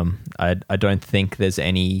 I don't think there's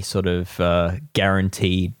any sort of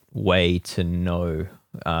guaranteed way to know,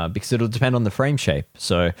 because it'll depend on the frame shape.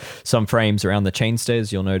 So some frames around the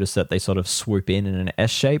chainstays, you'll notice that they sort of swoop in an S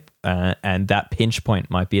shape, and that pinch point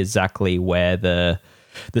might be exactly where the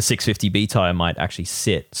 650B tire might actually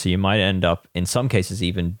sit. So you might end up, in some cases,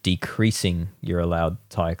 even decreasing your allowed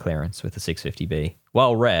tire clearance with the 650B.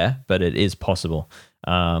 Well, rare, but it is possible.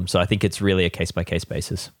 So I think it's really a case-by-case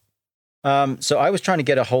basis. So I was trying to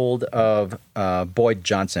get a hold of Boyd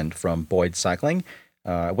Johnson from Boyd Cycling.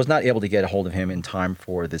 I was not able to get a hold of him in time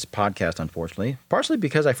for this podcast, unfortunately, partially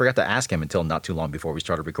because I forgot to ask him until not too long before we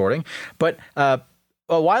started recording. But a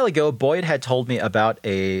while ago, Boyd had told me about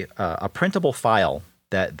a printable file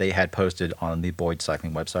that they had posted on the Boyd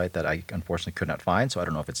Cycling website that I unfortunately could not find, so I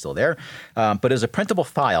don't know if it's still there. But it was a printable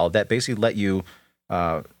file that basically let you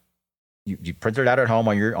you printed it out at home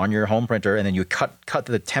on your home printer, and then you cut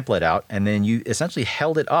the template out, and then you essentially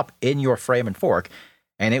held it up in your frame and fork,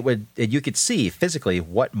 and you could see physically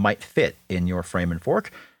what might fit in your frame and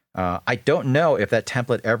fork. I don't know if that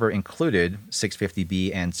template ever included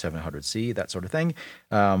 650B and 700C, that sort of thing.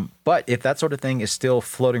 But if that sort of thing is still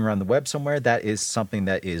floating around the web somewhere, that is something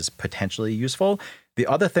that is potentially useful. The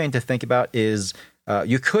other thing to think about is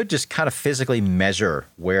you could just kind of physically measure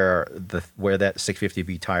where that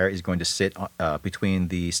 650B tire is going to sit between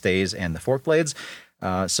the stays and the fork blades.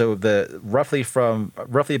 So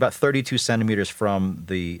roughly about 32 centimeters from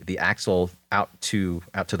the axle out to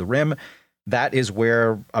the rim, that is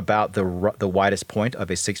where about the widest point of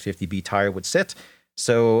a 650B tire would sit.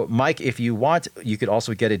 So, Mike, if you want, you could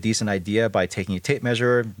also get a decent idea by taking a tape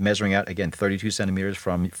measure, measuring out, again, 32 centimeters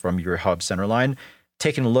from your hub center line,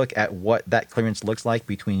 taking a look at what that clearance looks like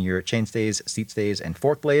between your chainstays, seat stays, and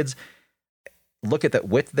fork blades. Look at that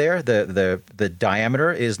width there. The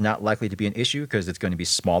diameter is not likely to be an issue because it's going to be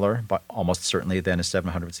smaller, but almost certainly than a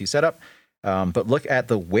 700C setup. But look at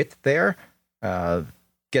the width there.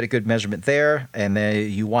 Get a good measurement there, and then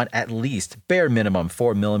you want at least bare minimum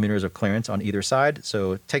 4 millimeters of clearance on either side.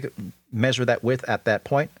 So measure that width at that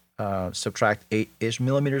point, subtract 8-ish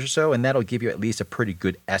millimeters or so, and that'll give you at least a pretty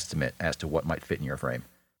good estimate as to what might fit in your frame.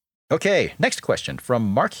 Okay, next question from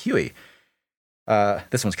Mark Huey.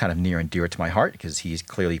 This one's kind of near and dear to my heart because he's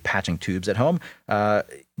clearly patching tubes at home.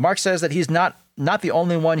 Mark says that he's not the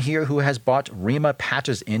only one here who has bought Rema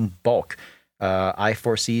patches in bulk. I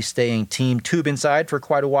foresee staying Team Tube Inside for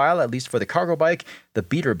quite a while, at least for the cargo bike, the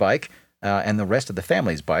beater bike, and the rest of the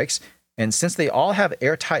family's bikes. And since they all have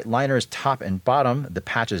airtight liners top and bottom, the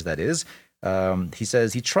patches that is, he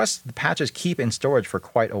says he trusts the patches keep in storage for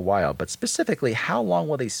quite a while. But specifically, how long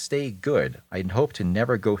will they stay good? I hope to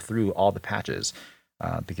never go through all the patches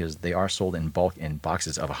because they are sold in bulk in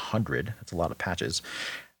boxes of 100. That's a lot of patches.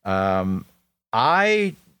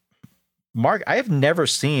 Mark, I have never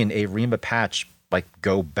seen a Rema patch like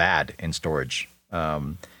go bad in storage.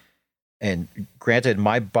 And granted,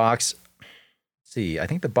 my box, I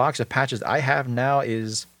think the box of patches I have now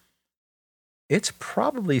it's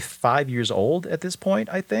probably 5 years old at this point,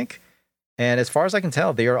 I think. And as far as I can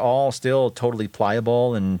tell, they are all still totally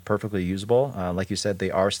pliable and perfectly usable. Like you said, they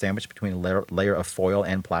are sandwiched between a layer of foil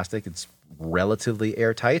and plastic. It's relatively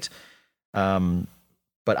airtight. But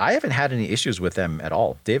I haven't had any issues with them at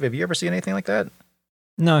all. Dave, have you ever seen anything like that?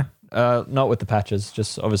 No, not with the patches.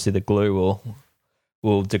 Just obviously the glue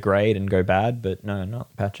will degrade and go bad, but no, not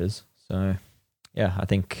the patches. So yeah, I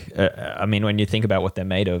think, I mean, when you think about what they're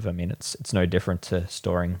made of, I mean, it's no different to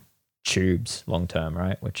storing tubes long term,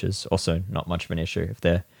 right? Which is also not much of an issue if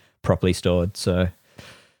they're properly stored. So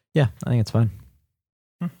yeah, I think it's fine.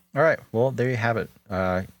 All right. Well, there you have it.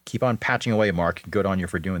 Keep on patching away, Mark. Good on you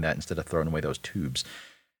for doing that instead of throwing away those tubes.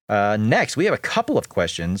 Next, we have a couple of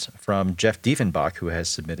questions from Jeff Diefenbach, who has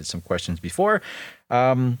submitted some questions before.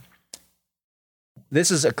 This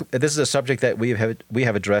is a subject that we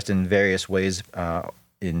have addressed in various ways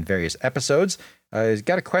in various episodes. He's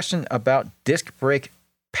got a question about disc brake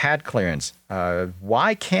pad clearance.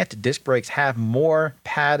 Why can't disc brakes have more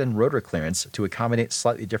pad and rotor clearance to accommodate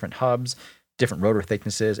slightly different hubs, different rotor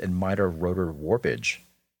thicknesses, and minor rotor warpage?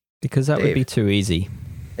 Because that would be too easy.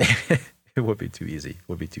 It would be too easy.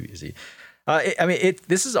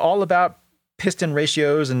 This is all about piston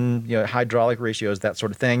ratios and hydraulic ratios, that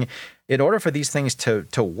sort of thing. In order for these things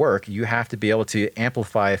to work, you have to be able to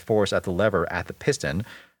amplify force at the lever at the piston.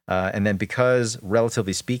 And then because,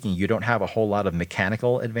 relatively speaking, you don't have a whole lot of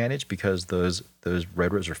mechanical advantage because those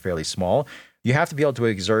rotors are fairly small, you have to be able to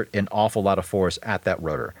exert an awful lot of force at that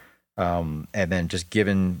rotor. And then just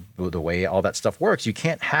given the way all that stuff works, you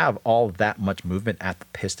can't have all that much movement at the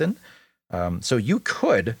piston. So you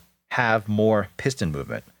could have more piston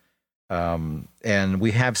movement. And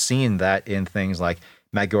we have seen that in things like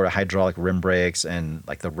Magura hydraulic rim brakes and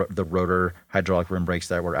like the rotor hydraulic rim brakes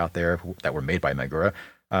that were out there that were made by Magura.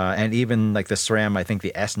 And even like the SRAM, I think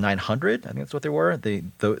the S900, I think that's what they were,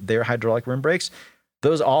 their hydraulic rim brakes.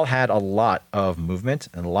 Those all had a lot of movement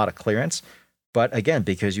and a lot of clearance. But again,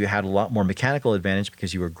 because you had a lot more mechanical advantage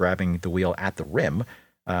because you were grabbing the wheel at the rim,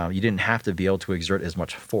 you didn't have to be able to exert as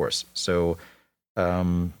much force. So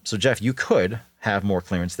Jeff, you could have more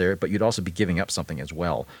clearance there, but you'd also be giving up something as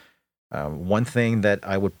well. One thing that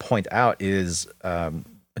I would point out is,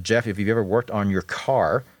 Jeff, if you've ever worked on your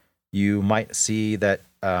car, you might see that,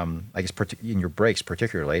 I guess in your brakes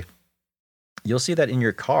particularly, you'll see that in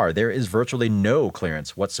your car, there is virtually no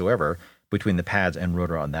clearance whatsoever between the pads and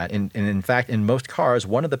rotor on that. And in fact, in most cars,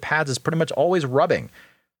 one of the pads is pretty much always rubbing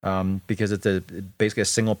because it's basically a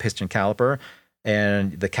single piston caliper,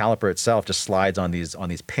 and the caliper itself just slides on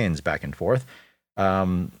these pins back and forth.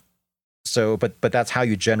 But that's how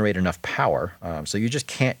you generate enough power. So you just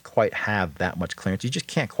can't quite have that much clearance. You just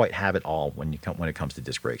can't quite have it all when it comes to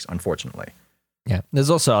disc brakes, unfortunately. Yeah, there's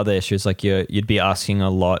also other issues like you'd be asking a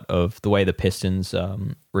lot of the way the pistons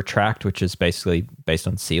retract, which is basically based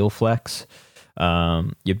on seal flex.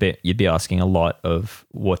 You'd be asking a lot of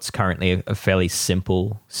what's currently a fairly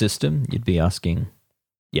simple system. You'd be asking,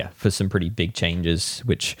 for some pretty big changes,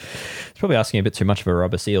 which is probably asking a bit too much of a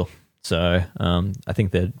rubber seal. So I think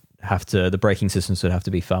that the braking systems would have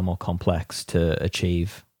to be far more complex to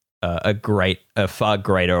achieve a far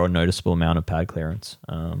greater or noticeable amount of pad clearance.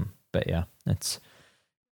 But yeah, it's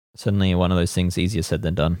certainly one of those things easier said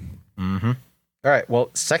than done. Mm-hmm. All right. Well,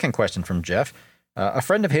 second question from Jeff. A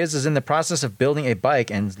friend of his is in the process of building a bike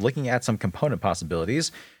and looking at some component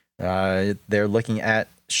possibilities. They're looking at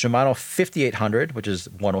Shimano 5800, which is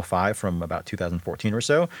 105 from about 2014 or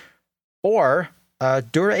so, or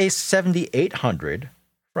Dura-Ace 7800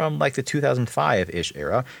 from like the 2005-ish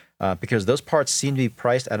era, because those parts seem to be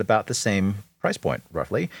priced at about the same price point,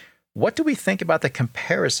 roughly. What do we think about the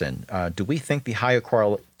comparison? Do we think the higher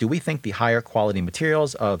quality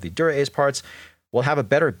materials of the Dura-Ace parts will have a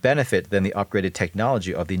better benefit than the upgraded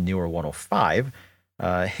technology of the newer 105?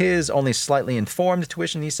 His only slightly informed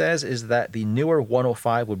tuition, he says, is that the newer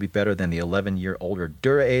 105 would be better than the 11-year-older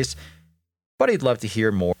Dura-Ace, but he'd love to hear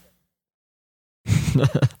more.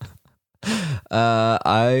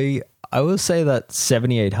 I will say that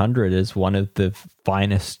 7800 is one of the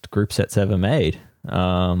finest group sets ever made.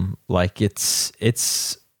 Like it's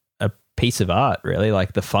a piece of art, really.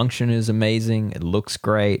 Like the function is amazing. It looks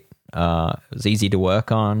great. It was easy to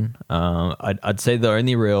work on. I'd say the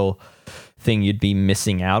only real thing you'd be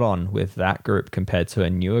missing out on with that group compared to a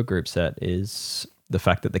newer group set is the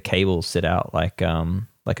fact that the cables sit out like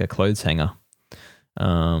a clothes hanger.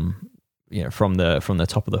 From the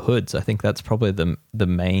top of the hoods. I think that's probably the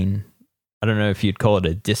main. I don't know if you'd call it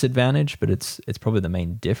a disadvantage, but it's probably the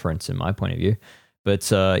main difference in my point of view.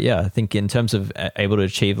 But I think in terms of able to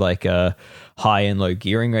achieve like high and low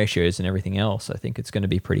gearing ratios and everything else, I think it's going to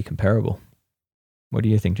be pretty comparable. What do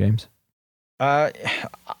you think, James?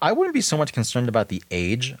 I wouldn't be so much concerned about the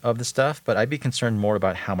age of the stuff, but I'd be concerned more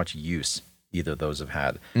about how much use either of those have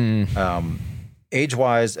had.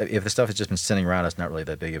 Age-wise, if the stuff has just been sitting around, it's not really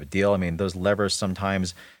that big of a deal. I mean, those levers,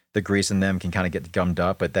 sometimes the grease in them can kind of get gummed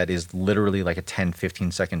up, but that is literally like a 10,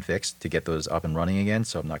 15-second fix to get those up and running again,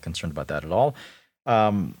 so I'm not concerned about that at all.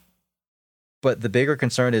 But the bigger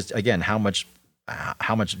concern is, again, how much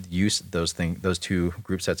use those two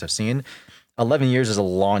group sets have seen. 11 years is a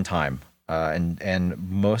long time, and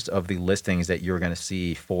most of the listings that you're going to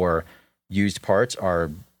see for used parts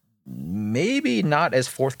are maybe not as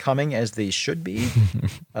forthcoming as they should be.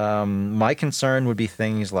 My concern would be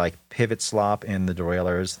things like pivot slop in the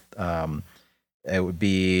derailleurs. It would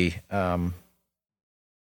be, that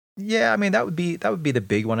would be the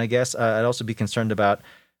big one, I guess. I'd also be concerned about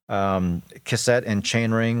cassette and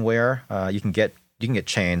chainring wear. You can get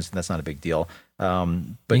chains. That's not a big deal.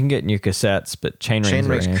 But you can get new cassettes, but chain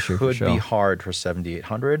rings could be hard for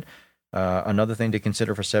 7800. Another thing to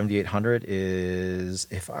consider for 7800 is,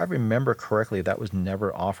 if I remember correctly, that was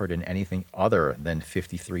never offered in anything other than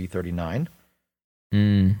 5339.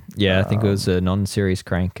 Yeah, I think it was a non-series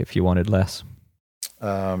crank if you wanted less.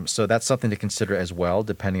 So that's something to consider as well,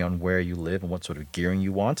 depending on where you live and what sort of gearing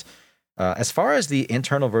you want. As far as the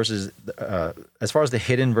internal as far as the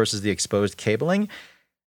hidden versus the exposed cabling,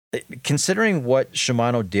 considering what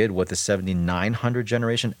Shimano did with the 7900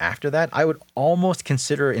 generation after that, I would almost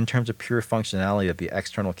consider, in terms of pure functionality, that the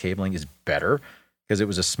external cabling is better because it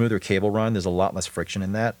was a smoother cable run. There's a lot less friction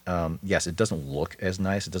in that. Yes, it doesn't look as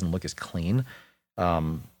nice. It doesn't look as clean.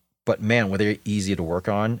 But man, were they easy to work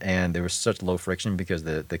on, and there was such low friction because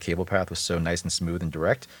the cable path was so nice and smooth and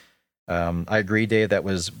direct. I agree, Dave.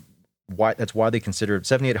 That's why they considered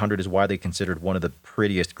 7800 is why they considered one of the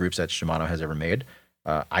prettiest group sets Shimano has ever made.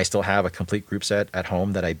 I still have a complete group set at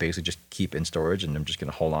home that I basically just keep in storage, and I'm just going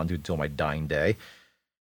to hold on to until my dying day.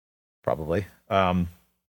 Probably. Going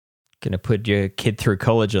to put your kid through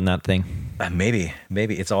college on that thing. Maybe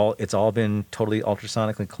it's all been totally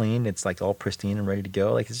ultrasonically clean. It's like all pristine and ready to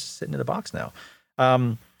go. Like, it's just sitting in a box now.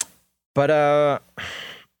 But I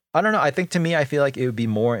don't know. I think, to me, I feel like it would be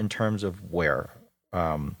more in terms of wear.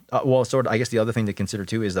 I guess the other thing to consider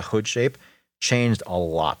too is the hood shape changed a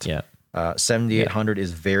lot. Yeah. 7800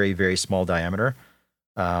 is very, very small diameter,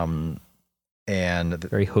 and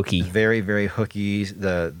very hooky. Very, very hooky.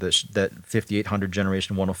 That 5800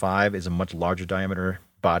 generation 105 is a much larger diameter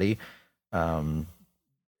body.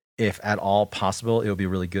 If at all possible, it would be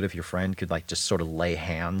really good if your friend could just sort of lay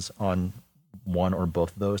hands on one or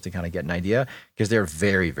both of those to kind of get an idea, because they're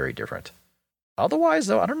very, very different. Otherwise,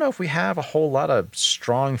 though, I don't know if we have a whole lot of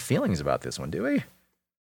strong feelings about this one, do we?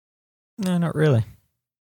 No, not really.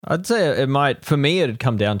 I'd say it might. For me, it'd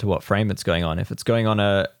come down to what frame it's going on. If it's going on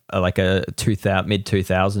a mid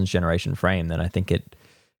 2000s generation frame, then I think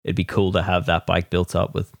it'd be cool to have that bike built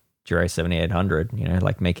up with Dura 7800.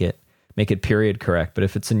 Make it period correct. But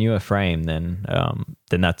if it's a newer frame, then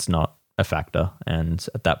that's not a factor. And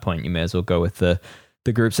at that point, you may as well go with the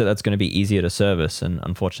group set that's going to be easier to service. And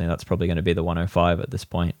unfortunately, that's probably going to be the 105 at this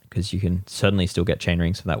point, because you can certainly still get chain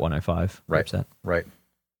rings for that 105 group set. Right.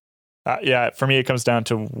 Yeah, for me, it comes down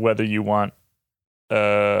to whether you want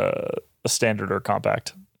a standard or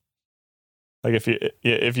compact. Like, if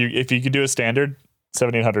you could do a standard,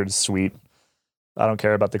 7800 is sweet. I don't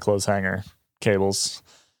care about the clothes hanger cables.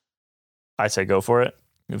 I say go for it.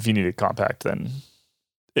 If you need a compact, then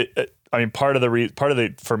part of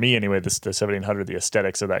the for me anyway, the 7800, the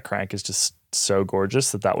aesthetics of that crank is just so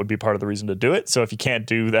gorgeous that would be part of the reason to do it. So if you can't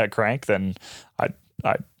do that crank, then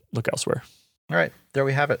I look elsewhere. All right, there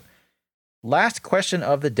we have it. Last question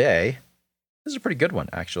of the day. This is a pretty good one,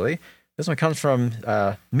 actually. This one comes from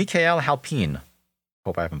Michael Halpine.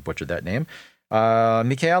 Hope I haven't butchered that name.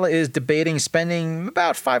 Michaela is debating spending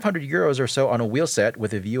about 500 euros or so on a wheel set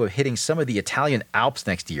with a view of hitting some of the Italian Alps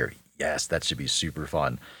next year. Yes, that should be super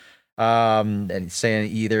fun. And saying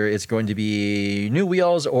either it's going to be new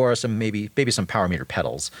wheels or maybe some power meter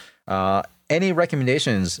pedals. Any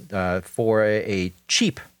recommendations for a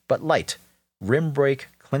cheap but light rim brake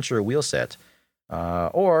clincher wheel set?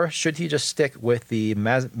 Or should he just stick with the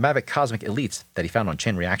Mavic Cosmic Elites that he found on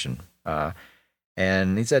Chain Reaction?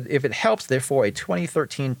 And he said, if it helps, therefore, a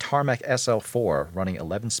 2013 Tarmac SL4 running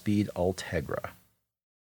 11-speed Ultegra.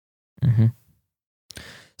 Mm-hmm.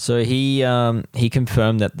 So he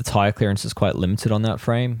confirmed that the tire clearance is quite limited on that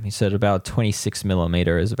frame. He said about 26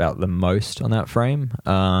 millimeter is about the most on that frame.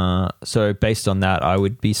 So based on that, I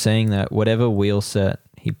would be saying that whatever wheel set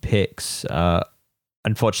he picks,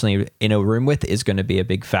 unfortunately, in a room width is going to be a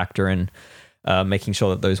big factor in making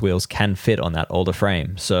sure that those wheels can fit on that older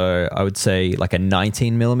frame. So I would say like a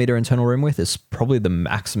 19 millimeter internal rim width is probably the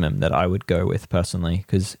maximum that I would go with personally,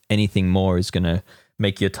 because anything more is going to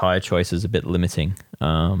make your tire choices a bit limiting.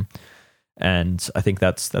 And I think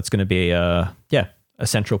that's going to be a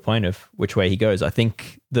central point of which way he goes. I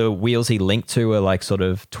think the wheels he linked to are like sort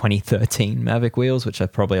of 2013 Mavic wheels, which are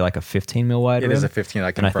probably like a 15 mil wide. It is a 15.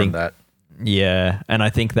 I confirm that. Yeah, and I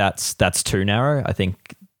think that's too narrow. I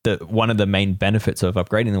think that one of the main benefits of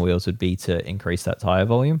upgrading the wheels would be to increase that tire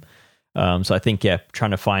volume. So I think trying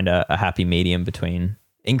to find a happy medium between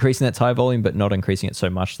increasing that tire volume but not increasing it so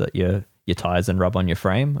much that your tires then rub on your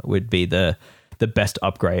frame would be the best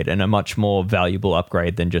upgrade, and a much more valuable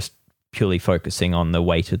upgrade than just purely focusing on the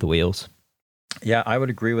weight of the wheels. Yeah, I would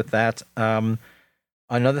agree with that.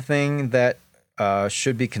 Another thing that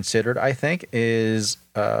should be considered, I think, is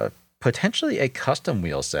potentially a custom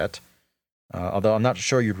wheel set. Although I'm not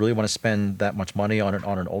sure you'd really want to spend that much money on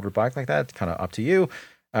an older bike like that. It's kind of up to you.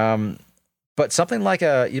 But something like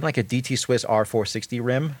even like a DT Swiss R460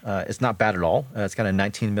 rim, it's not bad at all. It's got a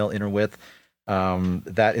 19 mil inner width.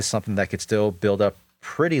 That is something that could still build up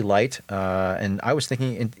pretty light. And I was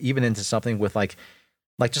thinking even into something with like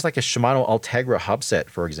just like a Shimano Ultegra hub set,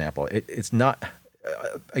 for example. It's not,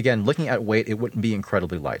 again, looking at weight, it wouldn't be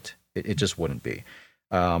incredibly light. It just wouldn't be.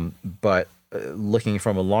 But looking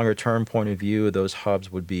from a longer term point of view, those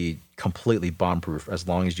hubs would be completely bomb proof as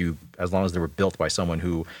long as they were built by someone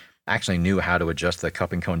who actually knew how to adjust the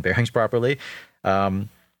cup and cone bearings properly.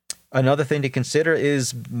 Another thing to consider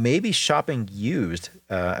is maybe shopping used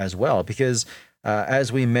as well, because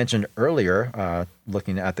as we mentioned earlier,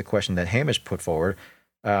 looking at the question that Hamish put forward,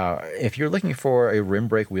 if you're looking for a rim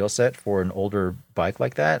brake wheel set for an older bike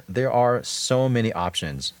like that, there are so many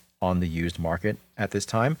options on the used market at this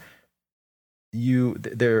time.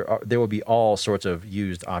 There will be all sorts of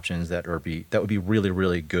used options that would be really,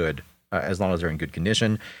 really good as long as they're in good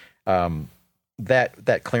condition.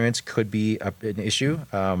 That clearance could be an issue,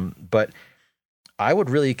 but I would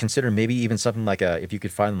really consider maybe even something like if you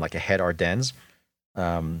could find like a Head Ardennes,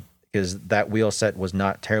 because that wheel set was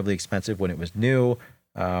not terribly expensive when it was new.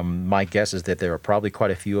 My guess is that there are probably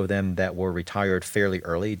quite a few of them that were retired fairly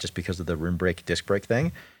early just because of the rim brake disc brake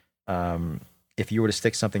thing. If you were to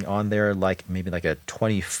stick something on there like maybe like a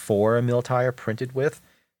 24 mil tire printed with,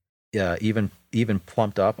 even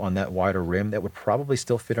plumped up on that wider rim, that would probably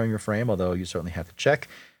still fit on your frame, although you certainly have to check.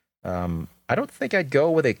 I don't think I'd go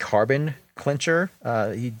with a carbon clincher.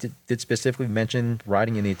 He did specifically mention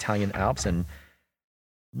riding in the Italian Alps, and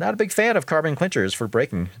not a big fan of carbon clinchers for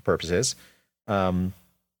braking purposes. But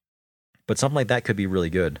something like that could be really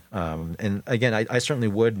good. And again, I certainly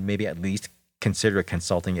would maybe at least consider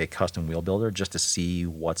consulting a custom wheel builder just to see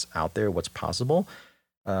what's out there, what's possible.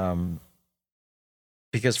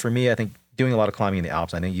 Because for me, I think doing a lot of climbing in the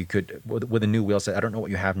Alps, I think you could, with a new wheel set, I don't know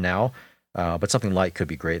what you have now, but something light could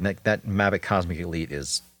be great. And that Mavic Cosmic Elite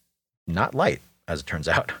is not light, as it turns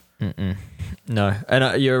out. No.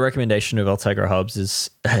 And your recommendation of Ultegra hubs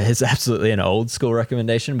is absolutely an old school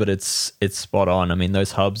recommendation, but it's spot on. I mean,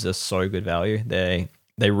 those hubs are so good value. They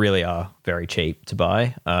really are very cheap to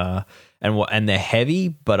buy. And they're heavy,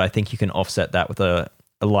 but I think you can offset that with a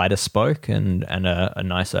lighter spoke and a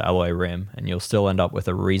nicer alloy rim, and you'll still end up with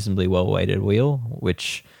a reasonably well-weighted wheel,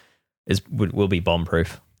 which will be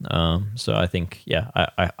bomb-proof. So I think,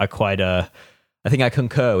 I think I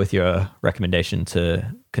concur with your recommendation to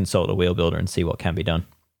consult a wheel builder and see what can be done.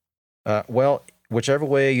 Well, whichever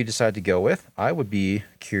way you decide to go with, I would be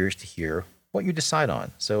curious to hear what you decide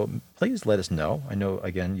on. So please let us know. I know,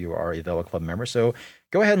 again, you are a Velo Club member, so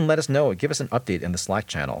go ahead and let us know. Give us an update in the Slack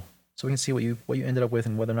channel so we can see what you ended up with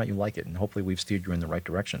and whether or not you like it. And hopefully we've steered you in the right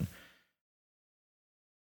direction.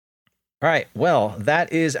 All right. Well,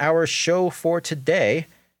 that is our show for today.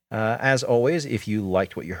 As always, if you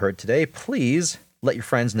liked what you heard today, please let your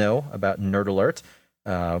friends know about Nerd Alert.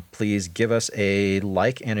 Please give us a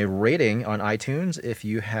like and a rating on iTunes if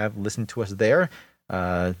you have listened to us there.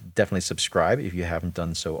 Definitely subscribe if you haven't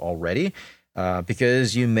done so already,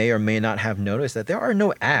 because you may or may not have noticed that there are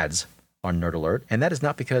no ads on Nerd Alert, and that is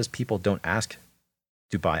not because people don't ask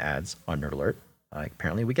to buy ads on Nerd Alert.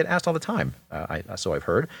 Apparently, we get asked all the time, so I've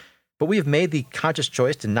heard. But we have made the conscious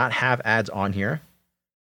choice to not have ads on here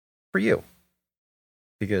for you,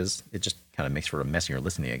 because it just kind of makes for a messier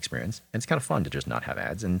listening experience, and it's kind of fun to just not have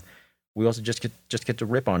ads. And we also just get to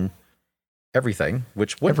rip on everything,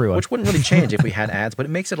 which wouldn't really change if we had ads, but it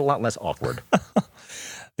makes it a lot less awkward.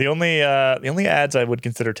 The only ads I would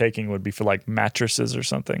consider taking would be for like mattresses or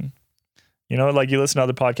something. You know, like you listen to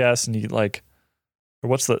other podcasts and you like, or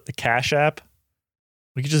what's the Cash App?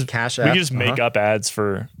 We could just make up ads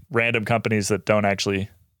for random companies that don't actually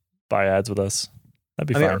buy ads with us. That'd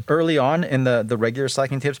be fine. Early on in the regular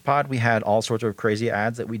Cycling Tips pod, we had all sorts of crazy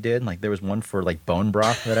ads that we did. Like there was one for like bone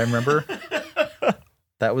broth that I remember.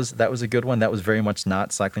 That was a good one. That was very much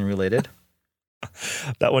not cycling related.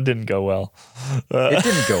 That one didn't go well. It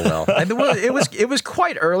didn't go well. And it was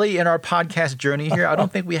quite early in our podcast journey here. I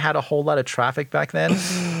don't think we had a whole lot of traffic back then.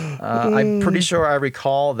 I'm pretty sure I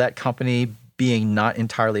recall that company being not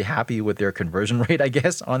entirely happy with their conversion rate, I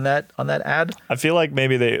guess, on that ad. I feel like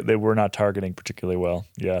maybe they were not targeting particularly well.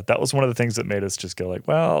 Yeah, that was one of the things that made us just go like,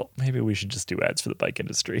 well, maybe we should just do ads for the bike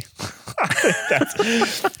industry.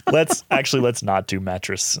 Let's not do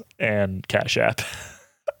mattress and Cash App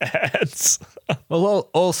ads. Well,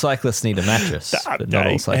 all cyclists need a mattress, but not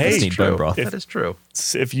all cyclists need bone broth. That is true.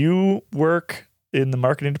 If you work in the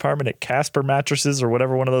marketing department at Casper Mattresses or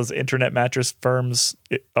whatever one of those internet mattress firms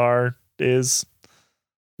is,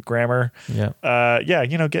 Grammar. Yeah.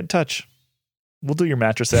 Get in touch. We'll do your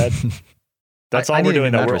mattress ad. That's all we're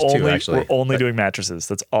doing. We're only doing mattresses.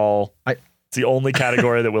 That's all. It's the only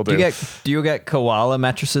category that we'll do. Do you get koala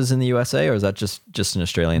mattresses in the USA, or is that just an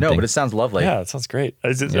Australian thing? No, but it sounds lovely. Yeah, it sounds great.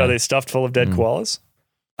 Are they stuffed full of dead koalas?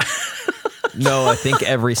 No, I think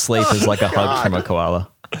every sleep is like a hug from a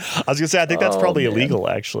koala. I was gonna say, I think that's probably illegal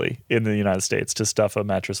actually in the United States to stuff a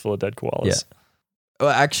mattress full of dead koalas. Yeah. Well,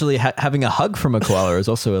 actually, having a hug from a koala is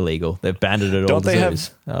also illegal. They've banned it at all the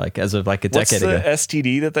zoos, as of like a decade ago. What's the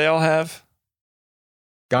STD that they all have?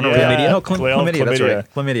 Gonorrhea. Yeah. No, chlamydia. That's Chlamydia.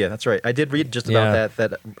 right. Chlamydia. That's right. I did read just about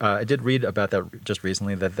that. I did read about that just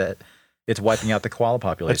recently. That it's wiping out the koala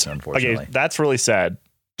population. Unfortunately. Okay, that's really sad.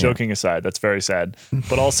 Joking aside, that's very sad.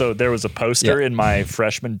 But also, there was a poster in my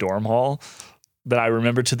freshman dorm hall that I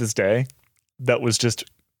remember to this day. That was just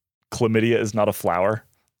 "Chlamydia is not a flower."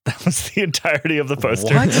 That was the entirety of the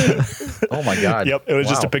poster. What? Oh my god. Yep, it was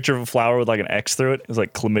just a picture of a flower with like an X through it. It was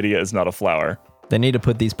like "Chlamydia is not a flower." They need to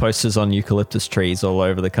put these posters on eucalyptus trees all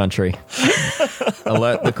over the country.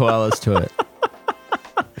 Alert the koalas to it.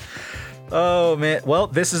 Oh man! Well,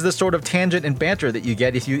 this is the sort of tangent and banter that you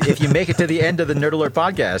get if you make it to the end of the Nerd Alert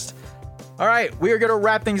podcast. All right, we are going to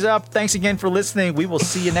wrap things up. Thanks again for listening. We will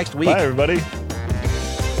see you next week. Bye, everybody.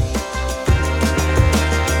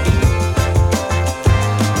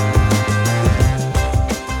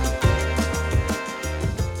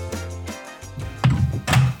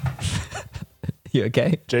 You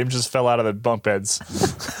okay? James just fell out of the bunk beds.